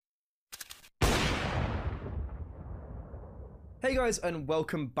Hey guys, and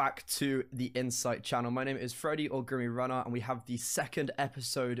welcome back to the Insight channel. My name is Freddy or Grimmy Runner, and we have the second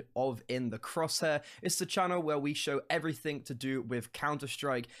episode of In the Crosshair. It's the channel where we show everything to do with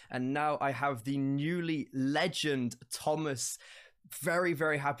Counter-Strike, and now I have the newly legend Thomas. Very,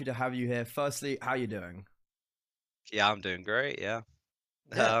 very happy to have you here. Firstly, how you doing? Yeah, I'm doing great. Yeah.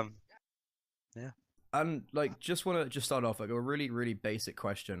 Yeah, Um, yeah. and just want to start off like a really, really basic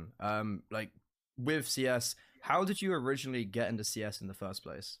question. With CS, how did you originally get into CS in the first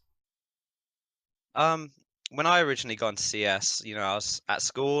place? Um, when I originally got into CS, I was at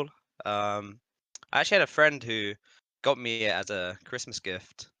school. Um, I actually had a friend who got me it as a Christmas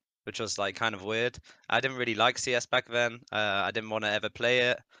gift, which was like kind of weird. I didn't really like CS back then. I didn't want to ever play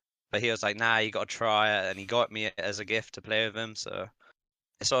it, but he was like, "Nah, you got to try it," and he got me it as a gift to play with him. So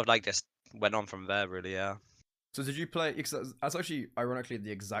it sort of like just went on from there, really. Yeah. So did you play? Because that's actually ironically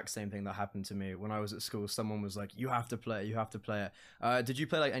the exact same thing that happened to me when I was at school. Someone was like, "You have to play it. You have to play it." Did you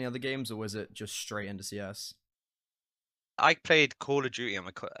play like any other games, or was it just straight into CS? I played Call of Duty on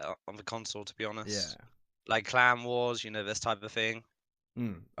on the console, to be Yeah. honest. Like Clan Wars, this type of thing.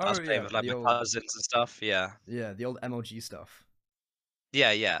 Mm. I Oh was playing yeah, with like the my old cousins and stuff. Yeah. the old MLG stuff.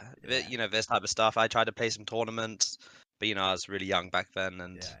 Yeah, yeah. Yeah. This type of stuff. I tried to play some tournaments, but I was really young back then,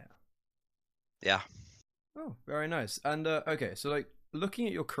 and Yeah. yeah. Oh, very nice. And okay, so like looking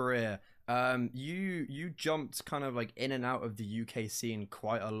at your career, you jumped kind of like in and out of the UK scene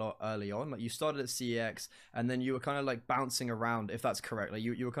quite a lot early on. Like you started at CEX, and then you were kind of like bouncing around, if that's correct. Like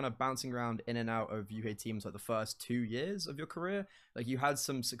you were kind of bouncing around in and out of UK teams like the first 2 years of your career. Like you had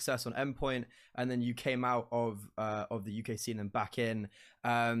some success on Endpoint, and then you came out of the UK scene and back in.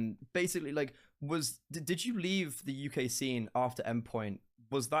 Basically, like did you leave the UK scene after Endpoint?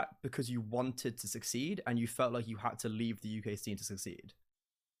 Was that because you wanted to succeed and you felt like you had to leave the UK scene to succeed?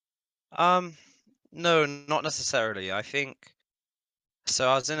 Um, no, not necessarily. I think so.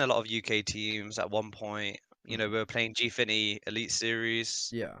 I was in a lot of UK teams at one point. We Mm. were playing G Elite Series.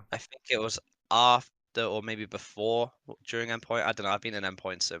 Yeah. I think it was after or maybe before during Endpoint. I don't know. I've been in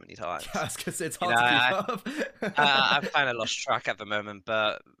Endpoint so many Yeah, times. because it's You hard know, to keep I, up. I've kind of lost track at the moment,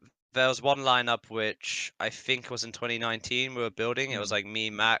 but there was one lineup which I think was in 2019 we were building. It was Mm. like me,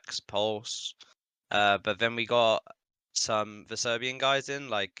 Max, Pulse, but then we got some the Serbian guys in,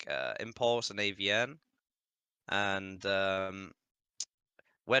 like Impulse and AVN. And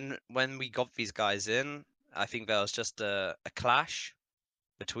when we got these guys in, I think there was just a clash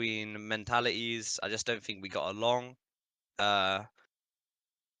between mentalities. I just don't think we got along. Uh,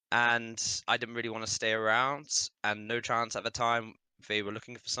 and I didn't really want to stay around. And no chance at the time they were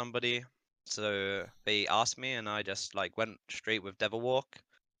looking for somebody, so they asked me, and I just like went straight with Devil Walk.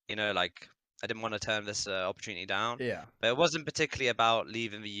 Like I didn't want to turn this opportunity down, Yeah. but it wasn't particularly about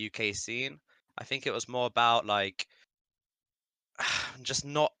leaving the UK scene. I think it was more about like just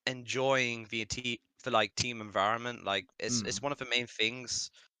not enjoying the like team environment. Like it's Mm. one of the main things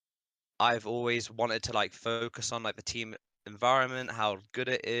I've always wanted to like focus on, like the team environment, how good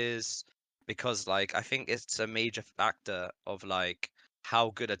it is, because like I think it's a major factor of like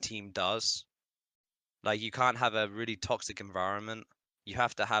how good a team does. Like you can't have a really toxic environment. You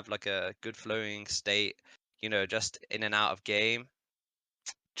have to have like a good flowing state, just in and out of game,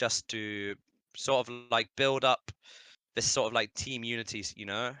 just to sort of like build up this sort of like team unity.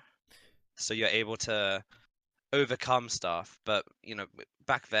 So you're able to overcome stuff. But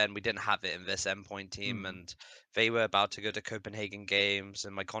back then we didn't have it in this endpoint team, Mm. and they were about to go to Copenhagen Games,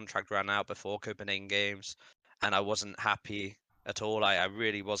 and my contract ran out before Copenhagen Games, and I wasn't happy at all. I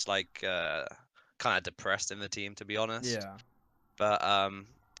really was like kind of depressed in the team, to be honest. Yeah. But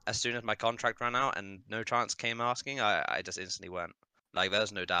as soon as my contract ran out and no chance came asking, I just instantly went. Like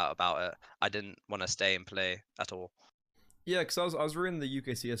there's no doubt about it. I didn't want to stay and play at all. Yeah, because I was reading the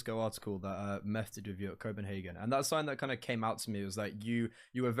UK CS:GO article that Meth did with you at Copenhagen, and that sign that kind of came out to me was that you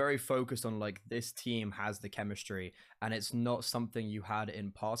were very focused on like this team has the chemistry, and it's not something you had in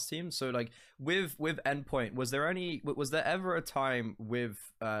past teams. So like with Endpoint, was there ever a time with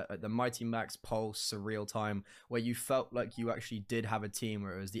the Mighty Max Pulse Surreal time where you felt like you actually did have a team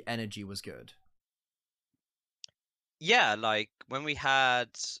where it was the energy was good? Yeah, like when we had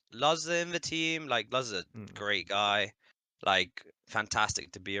Luzza in the team, like Luzza's a Mm. great guy, like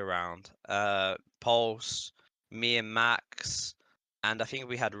fantastic to be around. Pulse, me and Max, and I think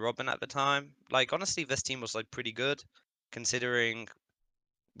we had Robin at the time. Like honestly, this team was like pretty good, considering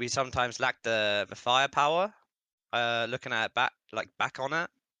we sometimes lacked the firepower. Looking at it back on it,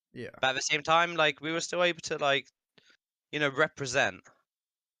 Yeah. but at the same time, like we were still able to like represent,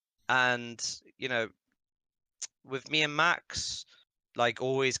 and with me and Max, like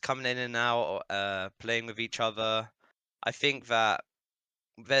always coming in and out, playing with each other. I think that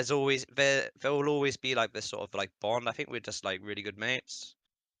there will always be like this sort of like bond. I think we're just like really good mates.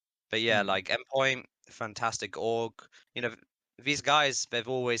 But yeah, Mm. like Endpoint, fantastic org. You know, these guys, they've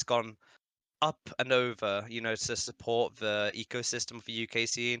always gone up and over, to support the ecosystem of the UK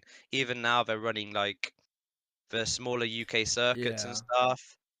scene. Even now, they're running like the smaller UK circuits and Yeah.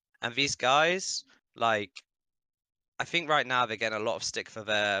 stuff. And these guys, like, I think right now they're getting a lot of stick for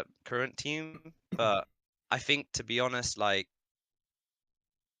their current team, but I think to be honest, like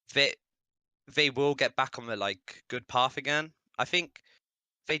they they will get back on the like good path again. I think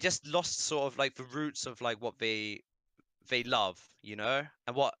they just lost sort of like the roots of like what they love,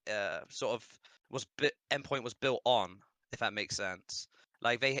 and what sort of Endpoint was built on, if that makes sense.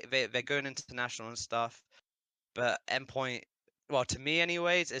 Like they're going international and stuff, but Endpoint, well, to me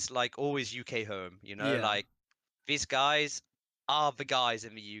anyways, it's like always UK home, Yeah. like these guys are the guys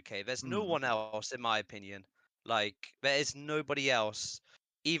in the UK. There's no Mm. one else, in my opinion. Like there is nobody else,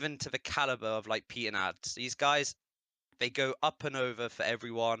 even to the caliber of like Pete and Ads. These guys, they go up and over for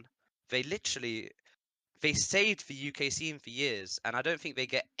everyone. They literally they saved the UK scene for years, and I don't think they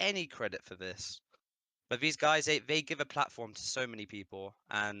get any credit for this. But these guys, they give a platform to so many people,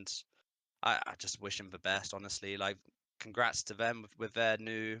 and I just wish them the best, honestly. Like, congrats to them with their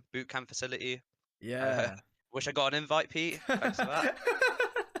new boot camp facility. I Yeah. wish I got an invite, Pete. Thanks for that.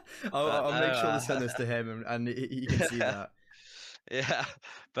 But I'll no, make sure to send this to him, and he can see that. yeah.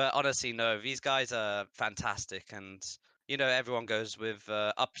 But honestly, no, these guys are fantastic, and everyone goes with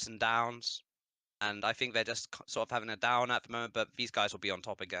ups and downs. And I think they're just sort of having a down at the moment, but these guys will be on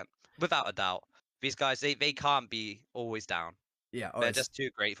top again, without a doubt. These guys, they can't be always down. Yeah. Oh, They're it's just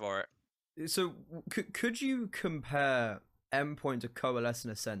too great for it. so. Could you compare Endpoint to Coalesce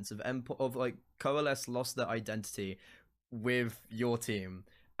in a sense of Endpoint of like Coalesce lost their identity with your team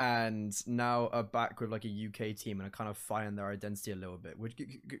and now are back with like a UK team and are kind of finding their identity a little bit.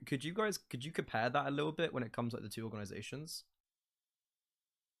 Could you compare that a little bit when it comes to like the two organizations?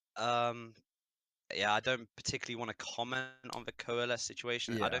 Um, yeah, I don't particularly want to comment on the Coalesce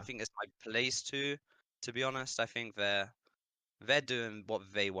situation. I Yeah. don't think it's my place to be honest. I think they're doing what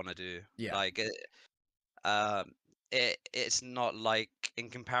they want to do. Yeah. Like, um, it's not like in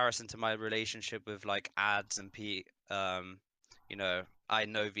comparison to my relationship with like Ads and Pete. I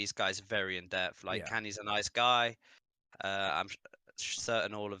know these guys very in depth. Like, Yeah. Canny's a nice guy. I'm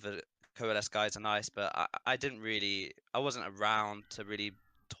certain all of the Coalesce guys are nice, but I wasn't around to really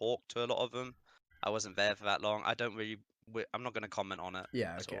talk to a lot of them. I wasn't there for that long. I don't really, I'm not going to comment on it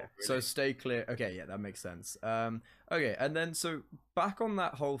Yeah, at okay. all, So really. stay clear. Okay, yeah, that makes sense. Okay, and then so back on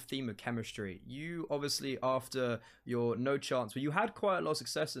that whole theme of chemistry, you obviously after your No Chance, well, you had quite a lot of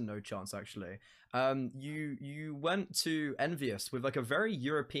success in No Chance actually. You went to Envious with like a very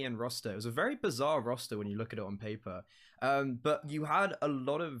European roster. It was a very bizarre roster when you look at it on paper. But you had a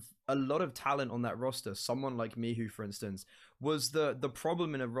lot of talent on that roster. Someone like Mihu, for instance, was the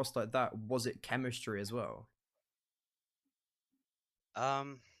problem in a roster like that? Was it chemistry as well?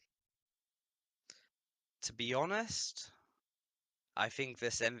 Um, to be honest, I think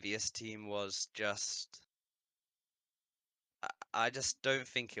this Envious team was just, I just don't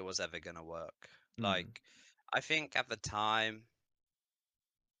think it was ever going to work. Hmm. Like, I think at the time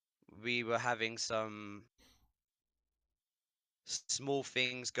we were having some small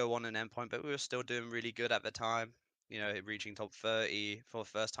things go on in Endpoint, but we were still doing really good at the time. Reaching top 30 for the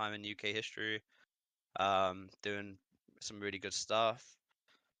first time in UK history, doing some really good stuff.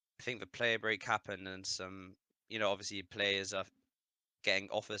 I think the player break happened, and some, obviously players are getting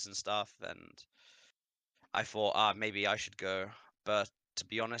offers and stuff, and I thought, maybe I should go. But to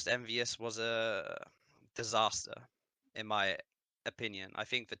be honest, Envious was a disaster, in my opinion. I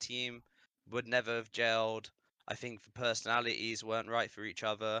think the team would never have gelled. I think the personalities weren't right for each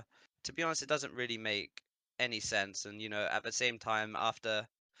other. To be honest, it doesn't really make any sense. And, at the same time, after,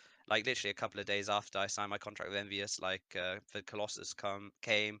 like, literally a couple of days after I signed my contract with Envious, like, the Colossus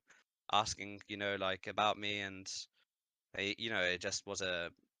came asking, like, about me. And, it just was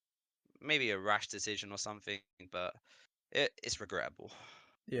maybe a rash decision or something, but it's regrettable.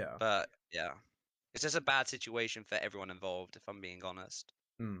 Yeah. But yeah, it's just a bad situation for everyone involved, if I'm being honest.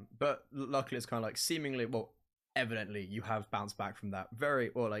 Mm. But luckily, it's kind of like seemingly, well, evidently, you have bounced back from that very,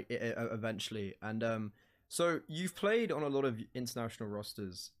 or like eventually. And so you've played on a lot of international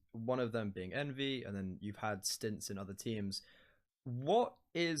rosters. One of them being Envy, and then you've had stints in other teams. What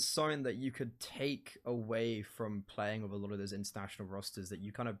is something that you could take away from playing with a lot of those international rosters that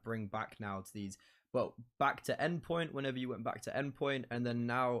you kind of bring back now to these? Well, back to Endpoint whenever you went back to Endpoint, and then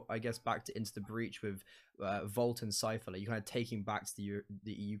now I guess back to Into the Breach with Volt and Cypher. Like you kind of taking back to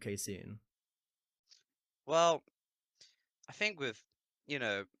the UK scene. Well, I think with, you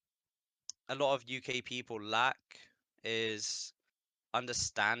know, a lot of UK people lack is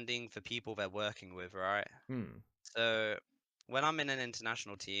understanding the people they're working with, right? Hmm. So when I'm in an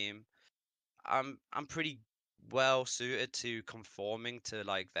international team, I'm pretty well suited to conforming to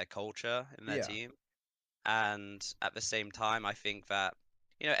like their culture in their Yeah. team. And at the same time, I think that,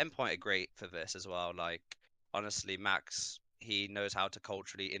 Endpoint are great for this as well. Like, honestly, Max, he knows how to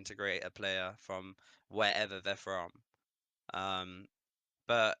culturally integrate a player from wherever they're from. Um,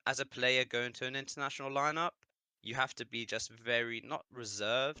 but as a player going to an international lineup, you have to be just very, not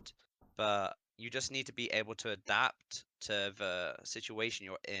reserved, but you just need to be able to adapt to the situation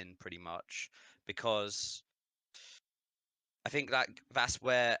you're in pretty much. Because I think that that's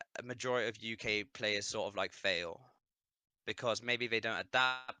where a majority of UK players sort of like fail because maybe they don't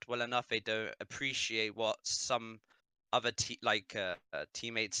adapt well enough. They don't appreciate what some other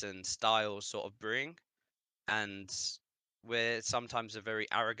teammates and styles sort of bring, and we're sometimes a very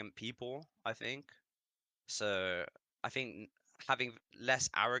arrogant people, I think. So I think having less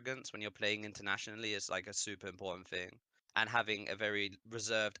arrogance when you're playing internationally is like a super important thing, and having a very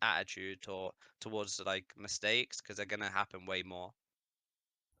reserved attitude or towards like mistakes because they're gonna happen way more.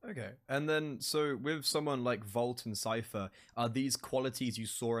 Okay. And then, so with someone like Volt and Cypher, are these qualities you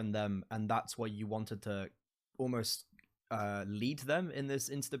saw in them, and that's why you wanted to almost lead them in this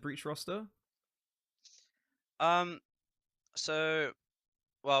Into the Breach roster? Um, so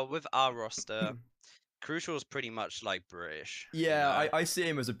well, with our roster, Crucial is pretty much like British, you Yeah, know. I see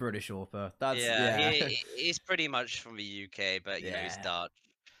him as a British author. That's Yeah, yeah, he's pretty much from the UK, but he's yeah, Dutch.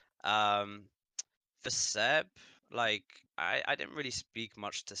 Um, for Seb, like I didn't really speak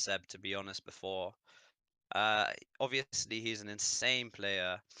much to Seb to be honest before. Obviously he's an insane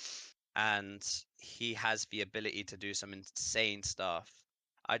player, and he has the ability to do some insane stuff.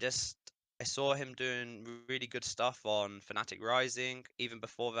 I just I saw him doing really good stuff on Fnatic Rising, even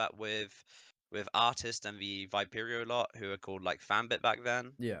before that with Artist and the Viperio lot, who were called like Fanbit back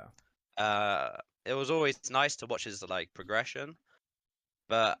then. yeah, Uh, it was always nice to watch his like progression.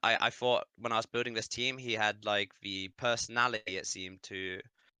 But I thought when I was building this team, he had like the personality it seemed to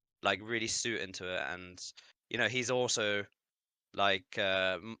like really suit into it, and he's also like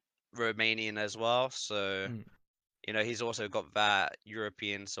Romanian as well, so mm. he's also got that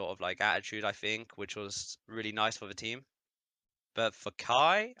European sort of like attitude, I think, which was really nice for the team. But for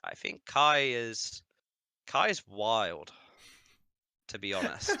Kai, I think Kai's wild, to be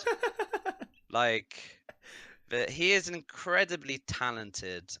honest. Like, but he is incredibly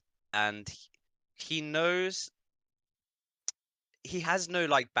talented, and he knows he has no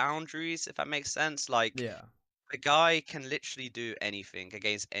like boundaries, if that makes sense. Like, yeah, the guy can literally do anything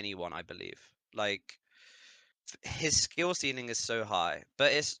against anyone, I believe. Like, his skill ceiling is so high,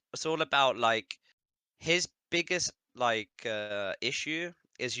 but it's all about like his biggest like issue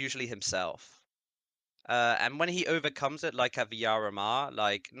is usually himself. And when he overcomes it, like at the RMR,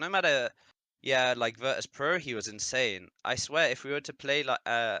 like no matter, yeah, like Virtus Pro, he was insane. I swear, if we were to play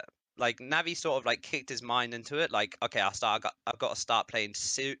like Navi sort of like kicked his mind into it, like okay, I've got to start playing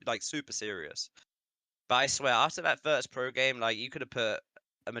like super serious. But I swear, after that Virtus Pro game, like you could have put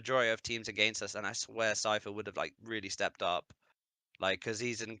a majority of teams against us, and I swear Cypher would have like really stepped up, like because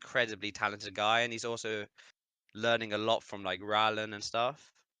he's an incredibly talented guy, and he's also learning a lot from like Rallen and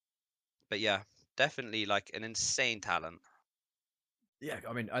stuff. But yeah, definitely like an insane talent. yeah.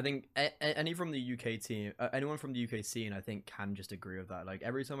 I mean, I think any from the UK team, anyone from the UK scene, I think can just agree with that. Like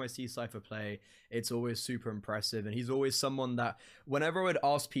every time I see Cypher play, it's always super impressive, and he's always someone that whenever I would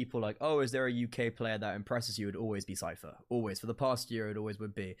ask people like, "Oh, is there a UK player that impresses you?" It'd always be Cypher. Always for the past year, it always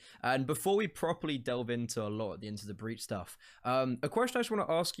would be. And before we properly delve into a lot of the Into the Breach stuff, a question I just want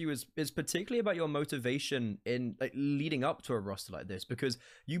to ask you is particularly about your motivation in like leading up to a roster like this, because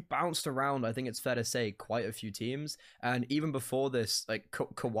you bounced around. I think it's fair to say quite a few teams, and even before this, like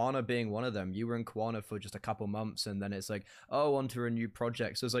Kawana being one of them, you were in Kawana for just a couple months, and then it's like, oh, onto a new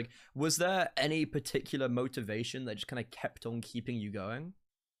project. So it's like, was there any particular motivation that just kind of kept on keeping you going?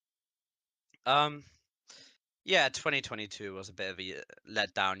 Um, yeah, 2022 was a bit of a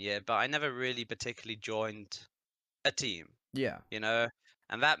letdown year, but I never really particularly joined a team, Yeah. you know,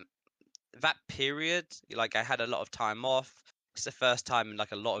 and that period, like I had a lot of time off. It's the first time in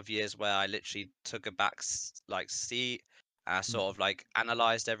like a lot of years where I literally took a like seat. I sort Mm. of like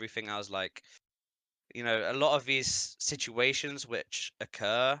analyzed everything. I was like, a lot of these situations which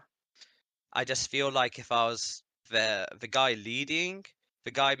occur, I just feel like if I was the guy leading,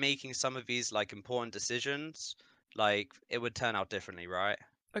 the guy making some of these like important decisions, like it would turn out differently, right?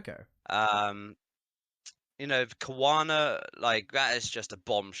 Okay. Um, Kawana, like that is just a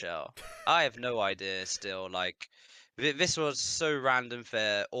bombshell. I have no idea still, like This was so random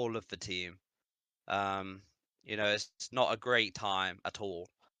for all of the team. Um, it's not a great time at all.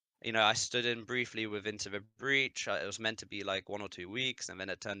 I stood in briefly with Into the Breach. It was meant to be like 1 or 2 weeks, and then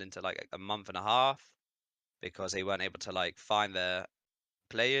it turned into like a month and a half because they weren't able to like find their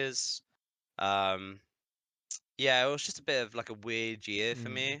players. Um, yeah, it was just a bit of like a weird year for Mm.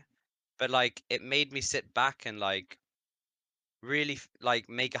 me, but like it made me sit back and like really like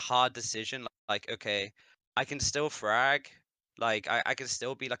make a hard decision. Like, okay, I can still frag. Like, I can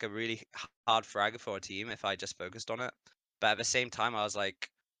still be like a really hard fragger for a team if I just focused on it. But at the same time, I was like,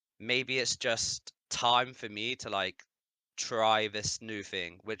 maybe it's just time for me to like try this new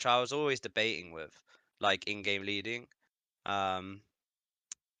thing, which I was always debating with, like in-game leading. Um,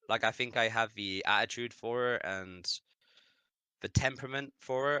 like I think I have the attitude for it and the temperament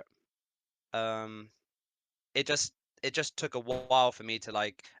for it. Um, it just it just took a while for me to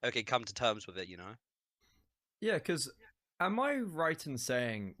like, okay, come to terms with it. Yeah, because am I right in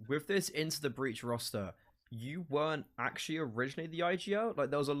saying with this Into the Breach roster, you weren't actually originally the IGL? Like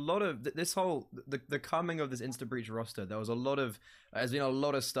there was a lot of this whole the coming of this Into the Breach roster. There was a lot of there's been a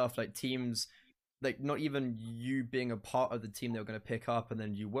lot of stuff like teams like not even you being a part of the team they were going to pick up, and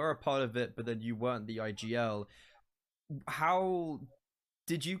then you were a part of it, but then you weren't the IGL. How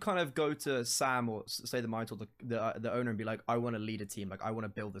did you kind of go to Sam or say the Mitel, the owner, and be like, I want to lead a team, like I want to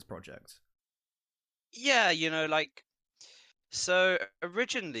build this project? Yeah, like so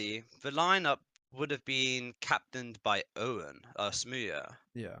originally the lineup would have been captained by Owen, Smuya.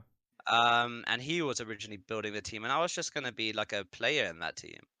 Yeah, And he was originally building the team, and I was just gonna be like a player in that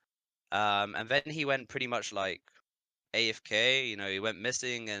team. And then he went pretty much like AFK, he went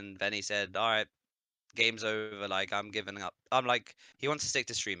missing, and then he said, "All right, game's over. Like I'm giving up." I'm like, he wants to stick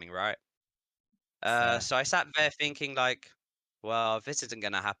to streaming, right? fair. So I sat there thinking like, well, if this isn't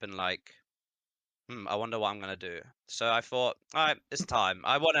gonna happen, like, I wonder what I'm gonna do. So I thought, all right, it's time.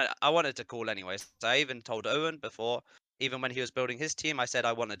 I wanted to call anyways. So I even told Owen before, even when he was building his team, I said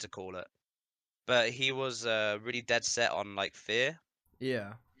I wanted to call it. But he was really dead set on like fear.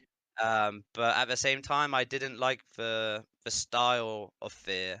 Yeah. But at the same time, I didn't like the style of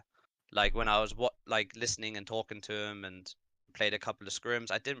fear. Like when I was like listening and talking to him and played a couple of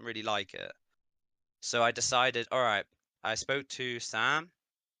scrims, I didn't really like it. So I decided, all right, I spoke to Sam,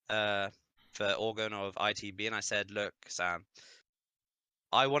 uh, the organ of ITB, and I said, look, Sam,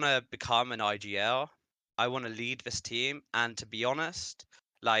 I want to become an IGL. I want to lead this team. And to be honest,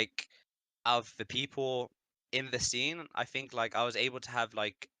 like, of the people in the scene, I think like I was able to have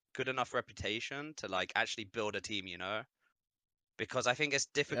like good enough reputation to like actually build a team. Because I think it's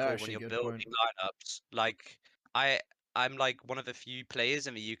Yeah, difficult when actually, you're good building point. lineups. Like I I'm like one of the few players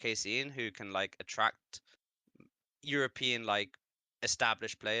in the UK scene who can like attract European like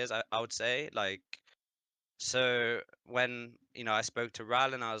established players, I would say. Like so when I spoke to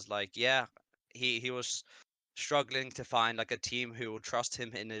Rallen, I was like, yeah, he was struggling to find like a team who will trust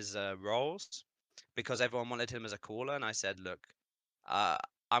him in his roles because everyone wanted him as a caller, and I said, look, uh,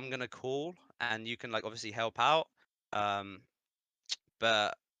 I'm gonna call and you can like obviously help out, um,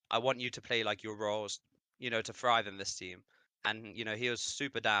 but I want you to play like your roles, to thrive in this team. And he was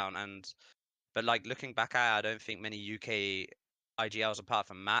super down, and but like looking back at it, I don't think many UK IGLs apart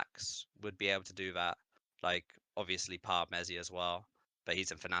from Max would be able to do that. Like obviously Messi as well, but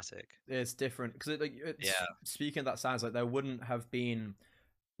he's a fanatic. It's different because like it's Yeah. speaking of that sounds like there wouldn't have been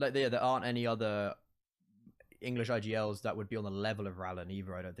like there aren't any other English IGLs that would be on the level of Rallen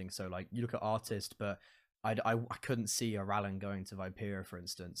either. I don't think so. Like you look at Artist, but I couldn't see a Rallen going to Viperia, for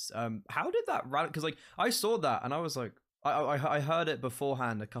instance. How did that Rallen? Because like I saw that and I was like, I heard it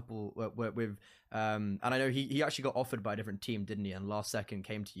beforehand a couple with and I know he actually got offered by a different team, didn't he? And last second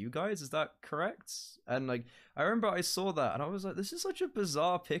came to you guys. Is that correct? And like I remember I saw that and I was like, this is such a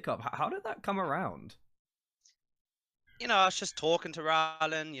bizarre pickup. How did that come around? I was just talking to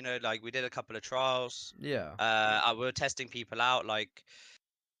Rowland, like we did a couple of trials. Yeah, We were testing people out. Like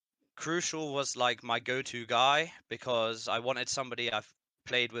Crucial was like my go-to guy because I wanted somebody I've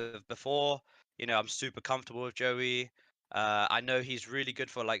played with before. I'm super comfortable with Joey. I know he's really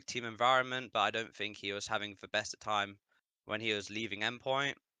good for like team environment, but I don't think he was having the best of time when he was leaving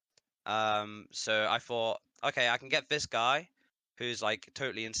endpoint. So I thought, okay, I can get this guy who's like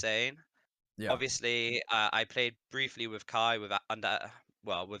totally insane. yeah, Obviously, I played briefly with Kai with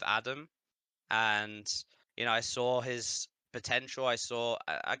Adam, and I saw his potential.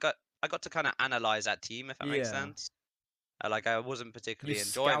 I got to kind of analyze that team, if that makes yeah. sense. Like I wasn't You particularly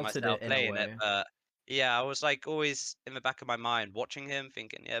enjoying scouted myself it in a playing it, way. but yeah, I was like always in the back of my mind watching him,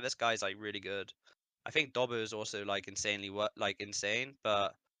 thinking, yeah, this guy's like really good. I think Dobbo is also like insanely insane,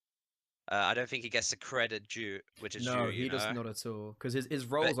 but I don't think he gets the credit due, which is due, No, you he does know. not at all. Because his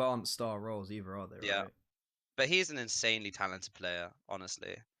But roles aren't star roles either, are they? yeah, Right? but he's an insanely talented player,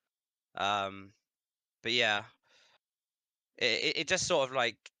 honestly. Um, but yeah, it just sort of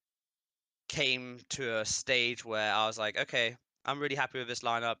like came to a stage where I was like, okay, I'm really happy with this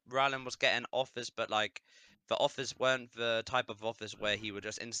lineup. Rylan was getting offers, but like the offers weren't the type of offers where he would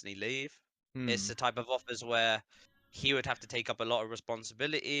just instantly leave. It's Hmm. the type of offers where he would have to take up a lot of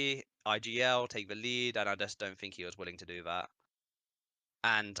responsibility, IGL, take the lead, and I just don't think he was willing to do that.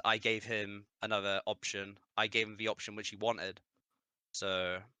 And I gave him another option. I gave him the option which he wanted.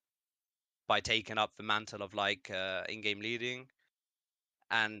 So by taking up the mantle of like in-game leading,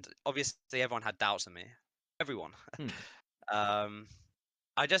 and obviously everyone had doubts on me. Everyone. Hmm. Um,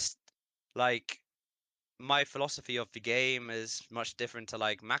 I just like my philosophy of the game is much different to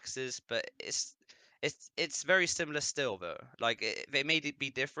like Max's, but it's very similar still though. Like they made it be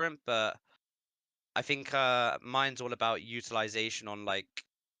different, but I think mine's all about utilization on like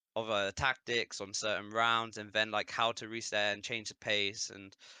of tactics on certain rounds, and then like how to reset and change the pace.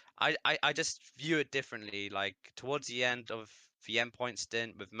 And I just view it differently. Like towards the end of the endpoint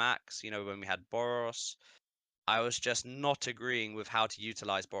stint with Max, you know, when we had Boros, I was just not agreeing with how to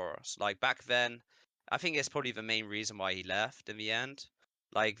utilize Boros. Like back then, I think it's probably the main reason why he left in the end.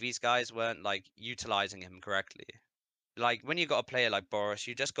 Like these guys weren't like utilizing him correctly. Like when you got a player like Boros,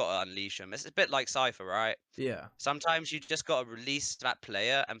 you just got to unleash him. It's a bit like Cypher, right? Yeah. Sometimes you just got to release that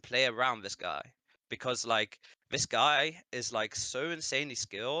player and play around this guy, because like this guy is like so insanely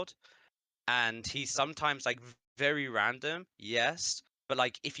skilled, and he's sometimes like very random, yes, but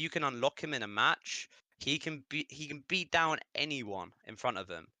like if you can unlock him in a match, he can beat down anyone in front of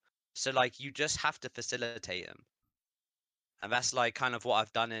him. So like you just have to facilitate him, and that's like kind of what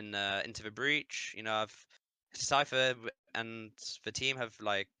I've done in Into the Breach. You know, I've and the team have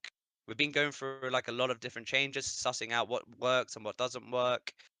like we've been going through like a lot of different changes, sussing out what works and what doesn't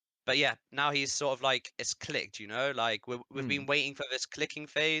work. But yeah, now he's sort of like it's clicked, you know, like we've Hmm. been waiting for this clicking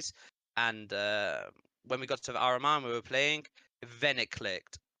phase, and when we got to the RMR we were playing, then it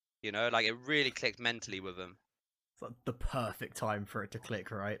clicked, you know, like it really clicked mentally with him. It's like the perfect time for it to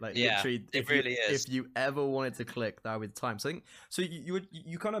click, right? Like Yeah, literally, it really is. if you ever wanted to click, that would be the time. So I think so.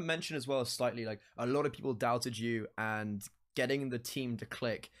 You kind of mentioned as well slightly like a lot of people doubted you and getting the team to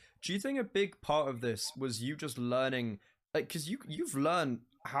click. Do you think a big part of this was you just learning, like, because you've learned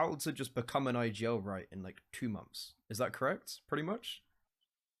how to just become an IGL right in like 2 months? Is that correct? Pretty much.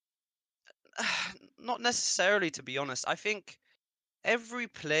 Not necessarily, to be honest. I think every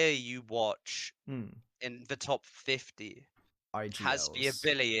player you watch Hmm. in the top 50 has the IGLs.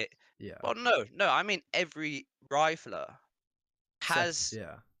 ability. Yeah. Well, no, I mean every rifler has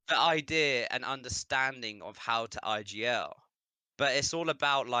Yeah. the idea and understanding of how to IGL. But it's all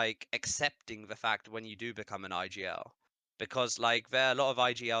about like accepting the fact when you do become an IGL. Because like there are a lot of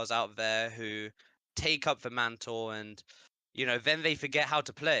IGLs out there who take up the mantle, and you know, then they forget how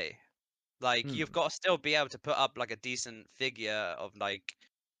to play. Like you've Hmm. got to still be able to put up like a decent figure of like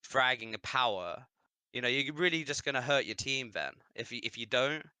fragging a power. You know, you're really just gonna hurt your team then if you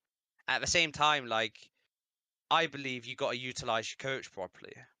don't. At the same time, like I believe you got to utilize your coach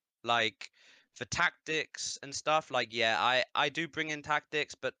properly. Like for tactics and stuff, like yeah, I do bring in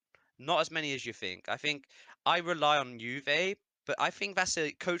tactics, but not as many as you think. I think I rely on Juve, but I think that's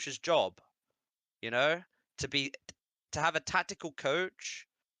a coach's job, you know, to be to have a tactical coach,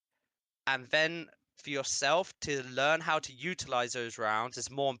 and then for yourself to learn how to utilize those rounds is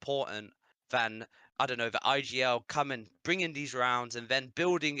more important than, I don't know, the IGL coming bringing these rounds and then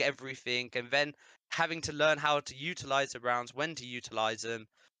building everything and then having to learn how to utilize the rounds, when to utilize them,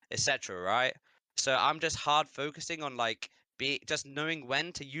 etc. Right? So I'm just hard focusing on like be just knowing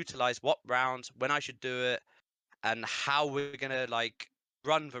when to utilize what rounds, when I should do it, and how we're gonna like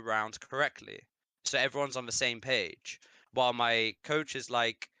run the rounds correctly, so everyone's on the same page. While my coach is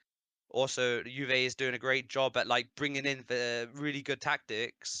like also, Juve is doing a great job at like bringing in the really good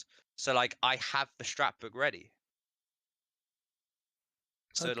tactics. So like I have the strat book ready.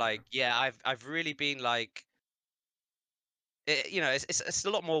 So Okay. like yeah, I've really been like you know, it's a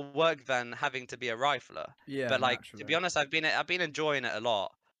lot more work than having to be a rifler. Yeah. But like to Naturally. be honest, I've been enjoying it a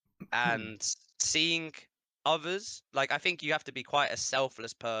lot, and seeing others, like I think you have to be quite a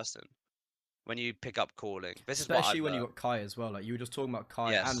selfless person when you pick up calling. This is what Especially I've when you learned. got Kai as well. Like you were just talking about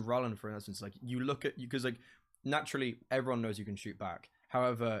Kai and Yes. Roland, for instance. Like you look at you because like naturally everyone knows you can shoot back.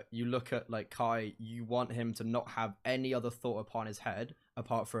 However, you look at like Kai, you want him to not have any other thought upon his head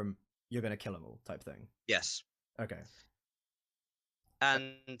apart from you're gonna kill them all type thing. Yes. Okay. Uh,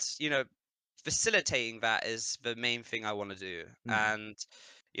 And you know, facilitating that is the main thing I want to do. hmm. And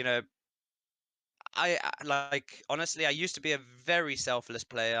you know, like honestly, I used to be a very selfless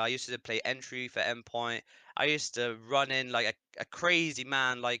player. I used to play entry for endpoint. I used to run in like a crazy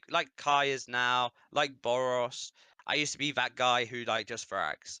man, like Kai is now, like Boros. I used to be that guy who like just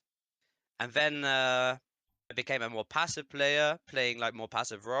frags. And then I became a more passive player, playing like more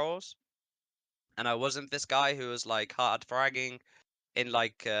passive roles. And I wasn't this guy who was like hard fragging in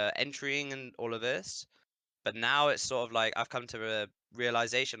like entering and all of this. But now it's sort of like I've come to a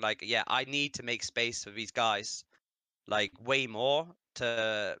realization like, yeah, I need to make space for these guys like way more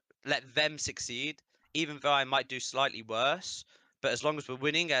to let them succeed, even though I might do slightly worse. But as long as we're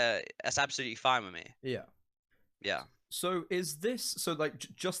winning, that's absolutely fine with me. Yeah. Yeah. So is this so like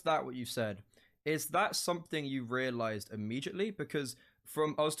just that what you said? Is that something you realized immediately? Because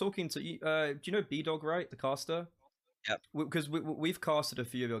from I was talking to you, do you know B Dog, right, the caster? Yep. Because we've casted a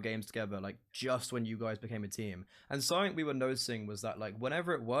few of your games together, like just when you guys became a team, and something we were noticing was that like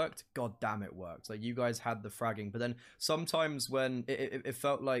whenever it worked, god damn it worked. Like you guys had the fragging, but then sometimes when it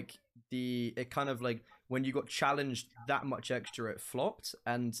felt like it kind of like when you got challenged that much extra, it flopped,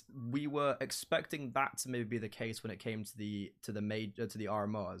 and we were expecting that to maybe be the case when it came to the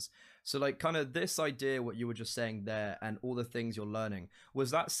RMRs. So like kind of this idea, what you were just saying there, and all the things you're learning,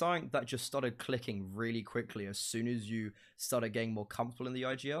 was that something that just started clicking really quickly as soon as you started getting more comfortable in the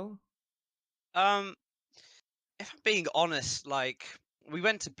IGL? Um, if I'm being honest, like we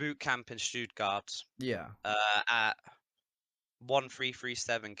went to boot camp in Stuttgart, Yeah. at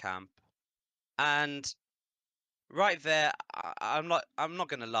 1337 camp, and right there, I'm not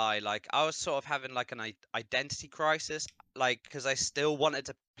gonna lie, like I was sort of having like an identity crisis, like because I still wanted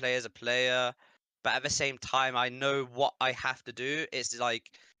to play as a player, but at the same time I know what I have to do. It's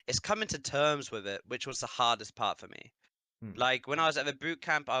like it's coming to terms with it, which was the hardest part for me. Hmm. Like when I was at the boot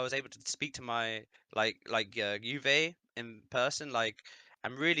camp, I was able to speak to my Uwe in person, like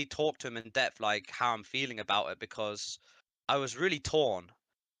and really talk to him in depth, like how I'm feeling about it because I was really torn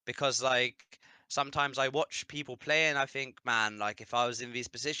because like sometimes I watch people play and I think, man, like if I was in these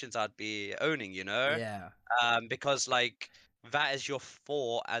positions, I'd be owning, you know? Yeah. Because like that is your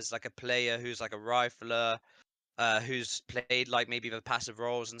fort as like a player who's like a rifler, who's played like maybe the passive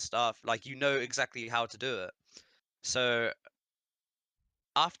roles and stuff. Like you know exactly how to do it. So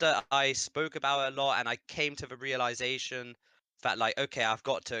after I spoke about it a lot and I came to the realization that like, okay, I've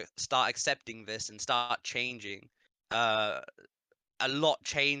got to start accepting this and start changing. Uh, a lot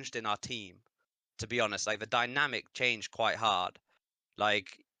changed in our team, to be honest. Like the dynamic changed quite hard.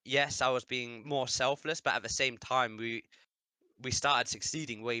 Like, yes, I was being more selfless, but at the same time, we started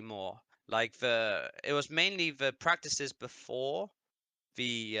succeeding way more. Like it was mainly the practices before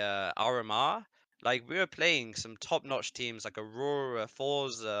the RMR. Like we were playing some top-notch teams like Aurora,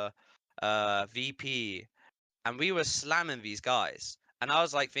 Forza, VP, and we were slamming these guys. And I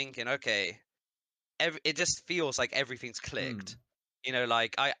was like thinking, okay, it just feels like everything's Hmm. clicked. You know,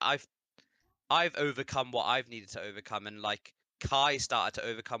 like I've overcome what I've needed to overcome, and like Kai started to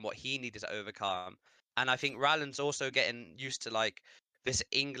overcome what he needed to overcome. And I think Rallen's also getting used to like this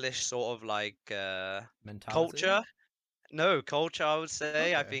English sort of like Mentality? culture. No, culture, I would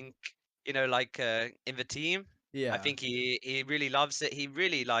say. I Okay. think, you know, like in the team, I Yeah. think he really loves it. He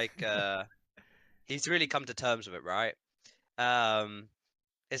really like he's really come to terms with it, right? Um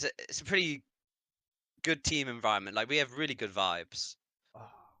it's a pretty good team environment. Like we have really good vibes.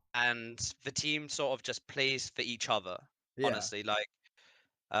 Oh, And the team sort of just plays for each other, yeah. honestly. Like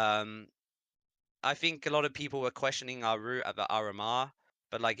um I think a lot of people were questioning our route at the RMR,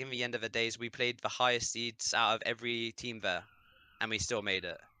 but like in the end of the days we played the highest seeds out of every team there and we still made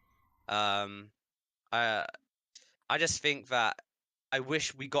it. Um I I just think that I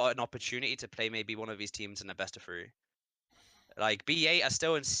wish we got an opportunity to play maybe one of these teams in a best of three. Like B8 are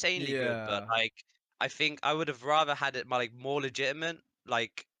still insanely good, but Yeah. like I think I would have rather had it like more legitimate,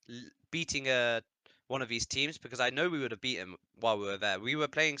 like beating a one of these teams because I know we would have beaten while we were there. We were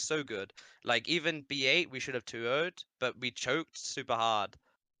playing so good. Like even B8 we should have 2-0'd, but we choked super hard.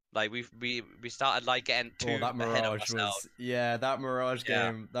 Like we started like getting Oh, too that ahead of Mirage ourselves. was that Mirage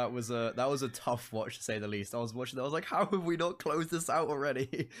Yeah. game. That was a tough watch to say the least. I was watching. I was like, how have we not closed this out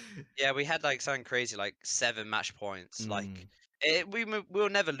already? Yeah, we had like something crazy, like 7 match points. Hmm. Like we'll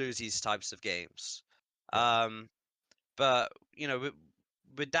never lose these types of games. Yeah. Um, but you know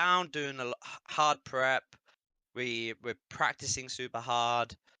we're down doing hard prep. We're practicing super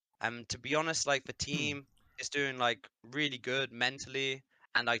hard, and to be honest, like the team is doing like really good mentally.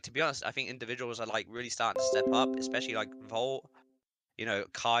 And like to be honest, I think individuals are like really starting to step up, especially like Volt. You know,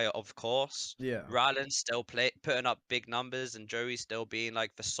 Kaya of course. Yeah. Ryland's still putting up big numbers, and Joey's still being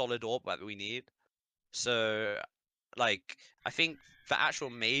like the solid orb that we need. So like I think the actual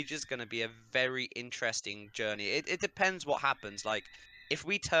major is going to be a very interesting journey. It depends what happens. Like if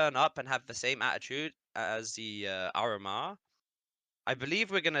we turn up and have the same attitude as the RMR, I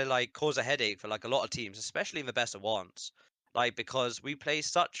believe we're going to like cause a headache for like a lot of teams, especially in the best of ones. Like because we play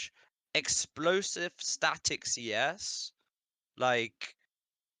such explosive static CS, like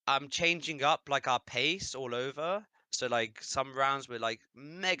I'm changing up like our pace all over. So like some rounds we're like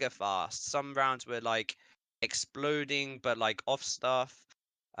mega fast, some rounds we're like exploding but like off stuff.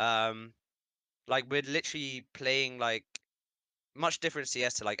 Um like we're literally playing like much different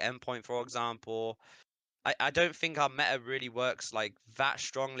CS to like Endpoint for example. I don't think our meta really works like that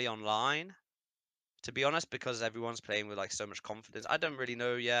strongly online, to be honest, because everyone's playing with like so much confidence. I don't really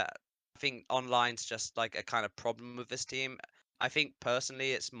know yet. I think online's just like a kind of problem with this team. I think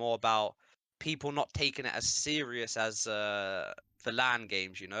personally it's more about people not taking it as serious as the LAN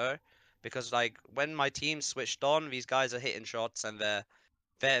games, you know? Because like when my team switched on, these guys are hitting shots and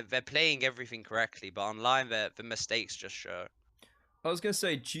they're playing everything correctly, but online the mistakes just show. I was gonna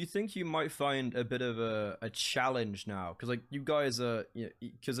say, do you think you might find a bit of a challenge now? Because like you guys are,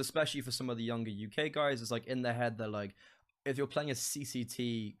 because especially for some of the younger UK guys, it's like in their head they're like, if you're playing a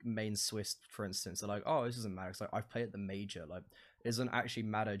CCT main Swiss, for instance, they're like, oh, this doesn't matter. It's like I've played at the major, like it doesn't actually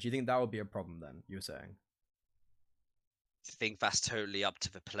matter. Do you think that would be a problem then? You were saying, I think that's totally up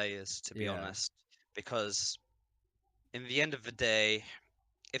to the players, to be yeah, honest. Because in the end of the day,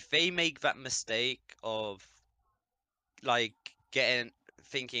 if they make that mistake of like getting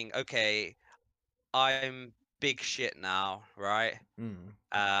thinking, okay, I'm big shit now, right? mm.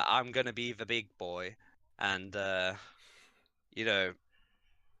 I'm gonna be the big boy, and you know,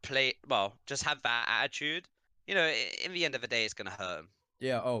 play well. Just have that attitude. You know, in the end of the day, it's gonna hurt 'em.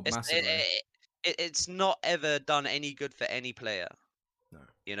 Yeah, oh, It's massively, it's not ever done any good for any player. no,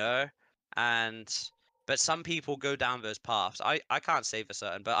 You know, and but some people go down those paths. I can't say for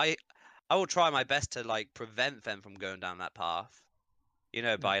certain, but I will try my best to like prevent them from going down that path. You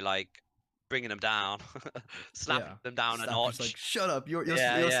know, yeah. by like bringing them down, slapping Yeah, them down a Snap is like, notch. shut up.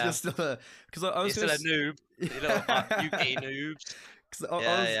 Yeah, You're yeah. still a because I You're was gonna. still a noob. You little UK Because noobs. I Yeah,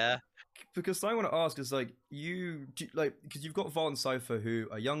 was yeah. because something I want to ask is like like because you've got Vault and Cypher who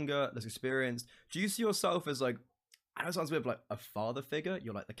are younger, less experienced. Do you see yourself as like I know it sounds a bit like a father figure?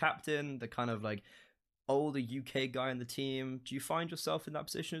 You're like the captain, the kind of like older UK guy in the team. Do you find yourself in that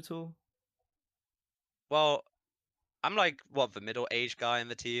position at all? Well, I'm like what the middle-aged guy in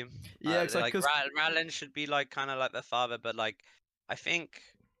the team. Yeah, Like because Ralen should be like kind of like the father, but like I think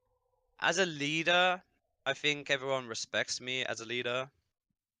as a leader, I think everyone respects me as a leader.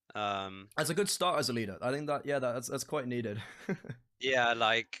 Um, as a good start as a leader, I think that that's quite needed. yeah,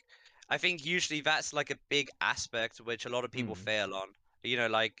 like I think usually that's like a big aspect which a lot of people Mm, fail on. You know,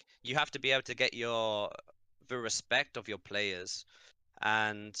 like you have to be able to get the respect of your players.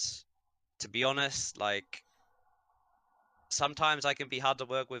 And to be honest, like sometimes I can be hard to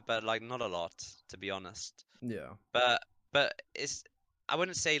work with, but like not a lot, to be honest. yeah, But it's I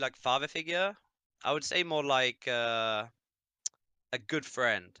wouldn't say like father figure. I would say more like a good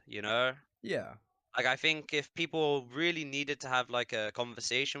friend, you know? yeah, Like I think if people really needed to have like a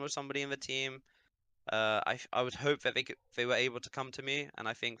conversation with somebody in the team, I would hope that they were able to come to me, and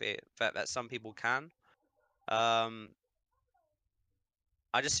I think that some people can. Um,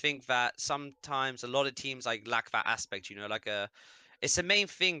 I just think that sometimes a lot of teams like lack that aspect, you know, like it's the main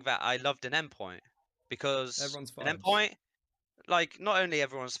thing that I loved in Endpoint because everyone's in vibes. Endpoint, like not only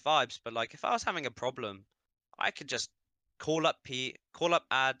everyone's vibes, but like if I was having a problem, I could just call up Pete, call up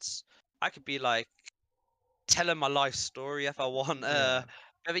ads. I could be like telling my life story if I want. Yeah,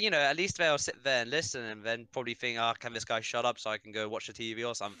 But you know, at least they'll sit there and listen, and then probably think, "Oh, can this guy shut up so I can go watch the TV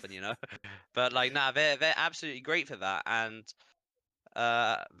or something?" You know. But like, nah, they're absolutely great for that, and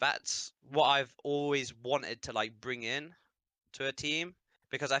that's what I've always wanted to like bring in to a team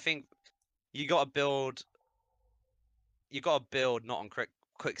because I think you got to build not on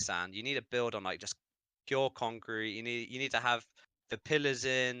quicksand. You need to build on like just pure concrete. You need to have the pillars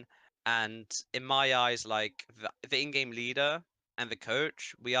in, and in my eyes, like the in-game leader and the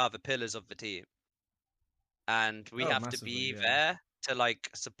coach, we are the pillars of the team, and we oh, have to massively, be yeah. there to like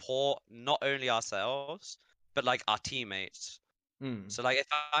support not only ourselves but like our teammates. Mm, So like if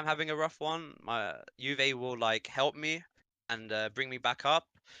I'm having a rough one, my Juve will like help me and bring me back up.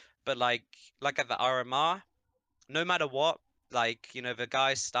 But like at the RMR, no matter what, like, you know, the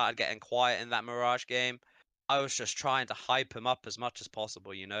guys started getting quiet in that Mirage game. I was just trying to hype them up as much as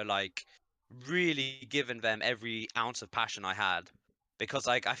possible, you know, like really giving them every ounce of passion I had. Because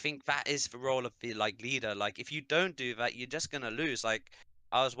like I think that is the role of the like leader. Like if you don't do that, you're just gonna lose. Like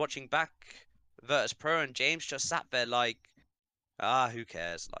I was watching back Virtus Pro, and James just sat there like, who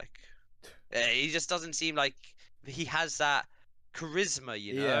cares? Like, he just doesn't seem like he has that charisma,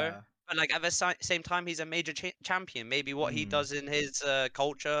 you know. Yeah. But like at the same time, he's a major champion. Maybe what he Mm, does in his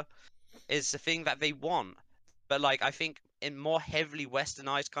culture is the thing that they want. But like, I think in more heavily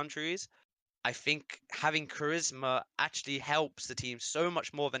westernized countries, I think having charisma actually helps the team so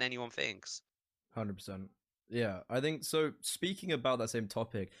much more than anyone thinks. 100%. Yeah, I think so. Speaking about that same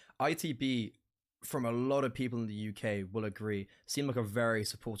topic, ITB, from a lot of people in the UK, will agree, seem like a very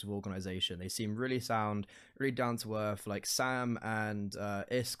supportive organization. They seem really sound, really down to earth. Like Sam and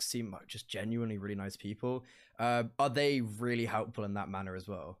Isk seem like just genuinely really nice people. Are they really helpful in that manner as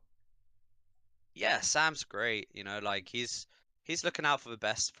well? Yeah, Sam's great. You know, like he's looking out for the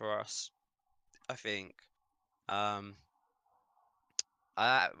best for us. I think. Um,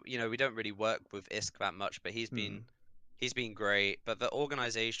 we don't really work with Isk that much, but Hmm. he's been great. But the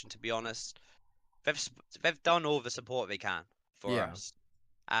organization, to be honest, they've done all the support they can for Yeah. us,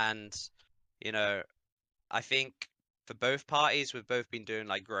 and you know, I think for both parties, we've both been doing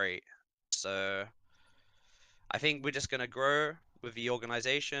like great. So I think we're just gonna grow with the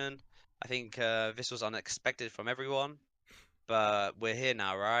organization. I think this was unexpected from everyone, but we're here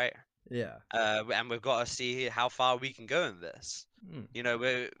now, right? Yeah. And we've got to see how far we can go in this. Hmm. You know,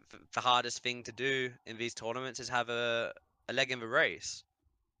 the hardest thing to do in these tournaments is have a leg in the race,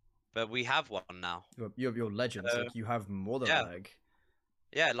 but we have one now. You have your legends. So Like you have more than a yeah, leg.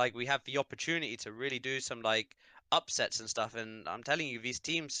 yeah, like we have the opportunity to really do some like upsets and stuff. And I'm telling you, these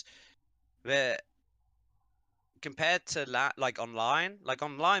teams, they're compared to like online,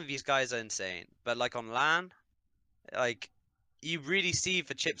 these guys are insane. But like on LAN, like you really see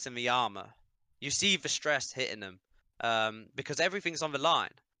the chips in the armor. You see the stress hitting them, because everything's on the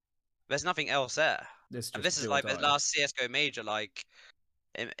line. There's nothing else there. It's And just this is do or like the die. last CS:GO major. Like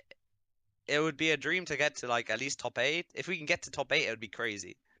it would be a dream to get to like at least top eight. If we can get to top eight, it would be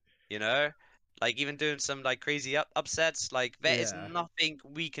crazy. You know, like even doing some like crazy upsets. Like there is Yeah. nothing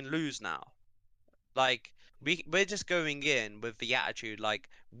we can lose now. Like we're just going in with the attitude like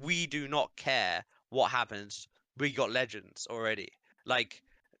we do not care what happens. We got legends already. Like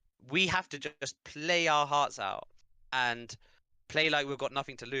we have to just play our hearts out and play like we've got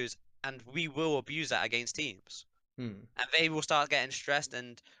nothing to lose, and we will abuse that against teams. Hmm. And they will start getting stressed,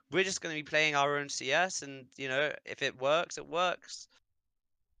 and we're just going to be playing our own CS. And if it works, it works,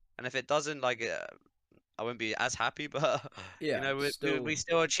 and if it doesn't, like I won't be as happy. But Yeah. we Still.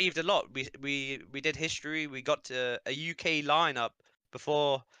 still achieved a lot. We did history. We got to a UK lineup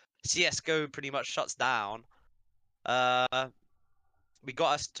before CS:GO pretty much shuts down. Uh, we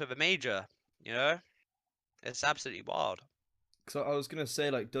got us to the major. You know, it's absolutely wild. So I was gonna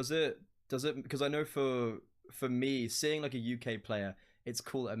say, like, does it? Because I know for me, seeing like a UK player, it's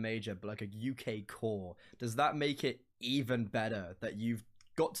cool at a major, but like a UK core, does that make it even better that you've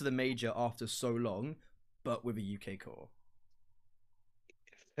got to the major after so long, but with a UK core?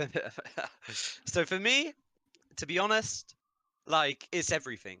 So for me, to be honest, like it's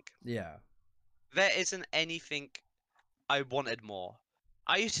everything. Yeah. There isn't anything I wanted more.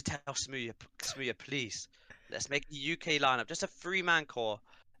 I used to tell Smooya, please, let's make a UK lineup, just a three-man core.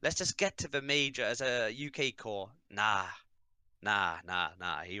 Let's just get to the major as a UK core. Nah, nah, nah,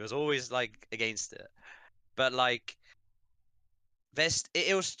 nah. He was always like against it. But like,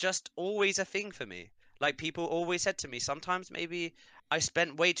 it was just always a thing for me. Like people always said to me, sometimes maybe I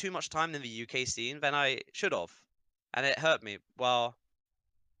spent way too much time in the UK scene than I should have, and it hurt me. Well,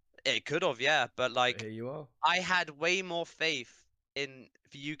 it could have, yeah, but But like here you are. I had way more faith in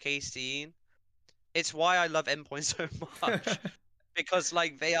the UK scene. It's why I love Endpoint so much, because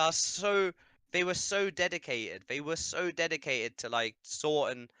like they were so dedicated. They were so dedicated to like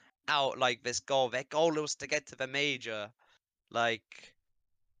sorting out like this goal. Their goal was to get to the major. Like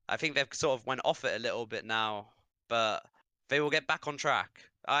I think they've sort of went off it a little bit now, but they will get back on track.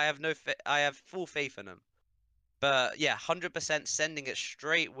 I have full faith in them. But yeah, 100% sending it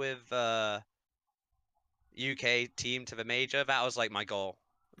straight with UK team to the major. That was like my goal.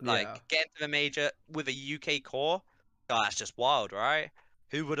 Yeah. Like getting to the major with a UK core. God, that's just wild, right?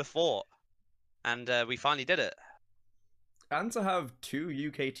 Who would have thought? And we finally did it. And to have two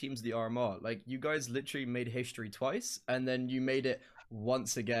UK teams, the RMR, like you guys literally made history twice, and then you made it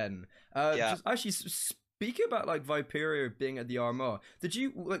once again. Yeah. Just actually speaking about like Viperio being at the RMR, did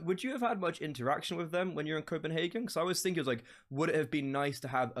you like? Would you have had much interaction with them when you're in Copenhagen? Because I was thinking, it was like, would it have been nice to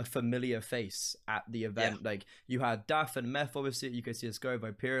have a familiar face at the Yeah. event? Like you had Daff and Meth, obviously at UKCS:GO,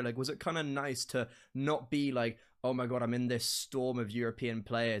 Viperio. Like, was it kind of nice to not be like, oh my god, I'm in this storm of European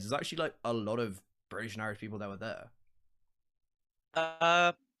players? There's actually like a lot of British and Irish people that were there.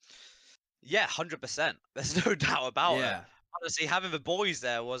 Uh, Yeah, 100%. There's no doubt about it. Yeah. Honestly, having the boys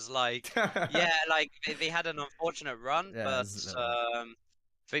there was like, Yeah, yeah, like they had an unfortunate run, but it's a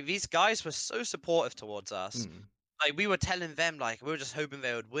little. these guys were so supportive towards us. Hmm. Like we were telling them, like we were just hoping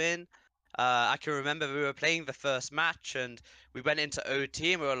they would win. I can remember we were playing the first match and we went into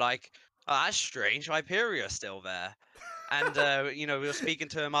OT and we were like, "Oh, that's strange. Hyperia's still there." And we were speaking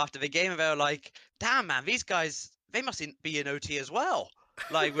to them after the game, and they were like, "Damn, man, these guys, they must be in OT as well."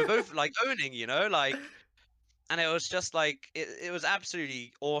 Like we're both like owning, like, and it was just like it was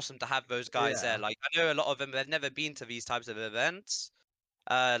absolutely awesome to have those guys there. Yeah. Like I know a lot of them they've never been to these types of events,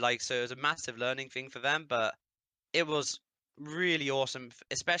 like so it was a massive learning thing for them, but it was really awesome,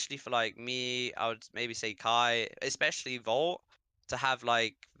 especially for like me. I would maybe say Kai, especially Volt, to have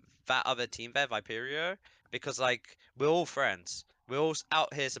like that other team there, Viperio, because like we're all friends. We're all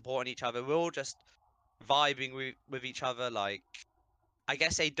out here supporting each other. We're all just vibing with each other. Like I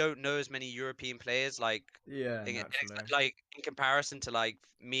guess they don't know as many European players Yeah, naturally. like in comparison to like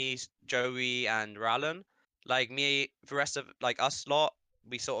me, Joey, and Rallen. Like me, the rest of like us lot,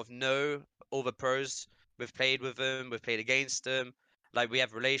 we sort of know all the pros. We've played with them, we've played against them. Like we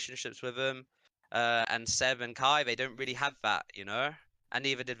have relationships with them. And Seb and Kai, they don't really have that, And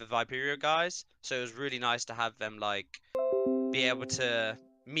neither did the Viperio guys. So it was really nice to have them like be able to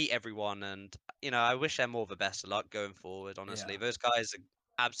meet everyone and I wish them all the best of luck going forward, honestly. Yeah. Those guys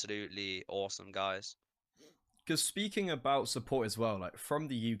are absolutely awesome guys. Because speaking about support as well, like from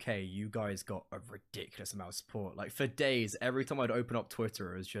the UK, you guys got a ridiculous amount of support. Like for days, every time I'd open up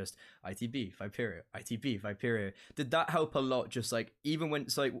Twitter, it was just ITB, Viperia, ITB, Viperia. Did that help a lot? Just like even when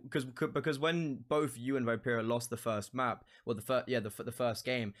it's like because when both you and Viperia lost the first map, well the first the first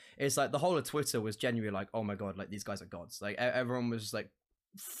game, it's like the whole of Twitter was genuinely like, oh my god, like these guys are gods. Like everyone was just like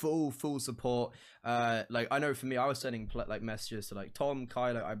full support. Like I know for me, I was sending like messages to like Tom,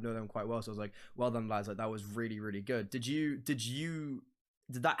 Kai, like I know them quite well, so I was like, well done lads, like that was really good. Did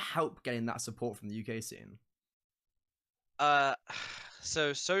that help getting that support from the UK scene? Uh,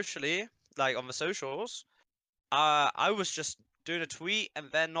 so socially, like on the socials, I was just doing a tweet and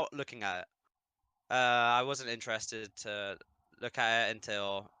then not looking at it. I wasn't interested to look at it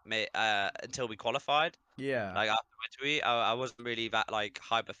until we qualified. Yeah. Like after my tweet, I wasn't really that like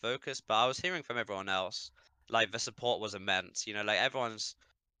hyper focused, but I was hearing from everyone else. Like the support was immense. Like everyone's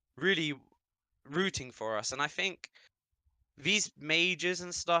really rooting for us, and I think these majors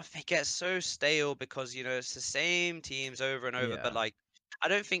and stuff they get so stale because it's the same teams over and over. But Yeah. like, I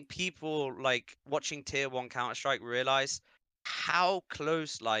don't think people like watching Tier 1 Counter Strike realize how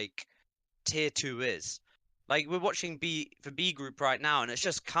close like Tier 2 is. Like we're watching the B group right now, and it's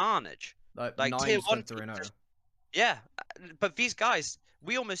just carnage. Like Like nine Tier just 1 went 3 teams0. just yeah, but these guys,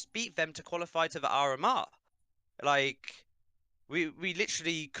 we almost beat them to qualify to the RMR. Like we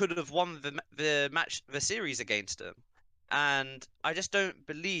literally could have won the series against them. And I just don't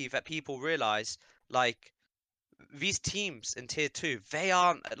believe that people realize like these teams in tier 2, they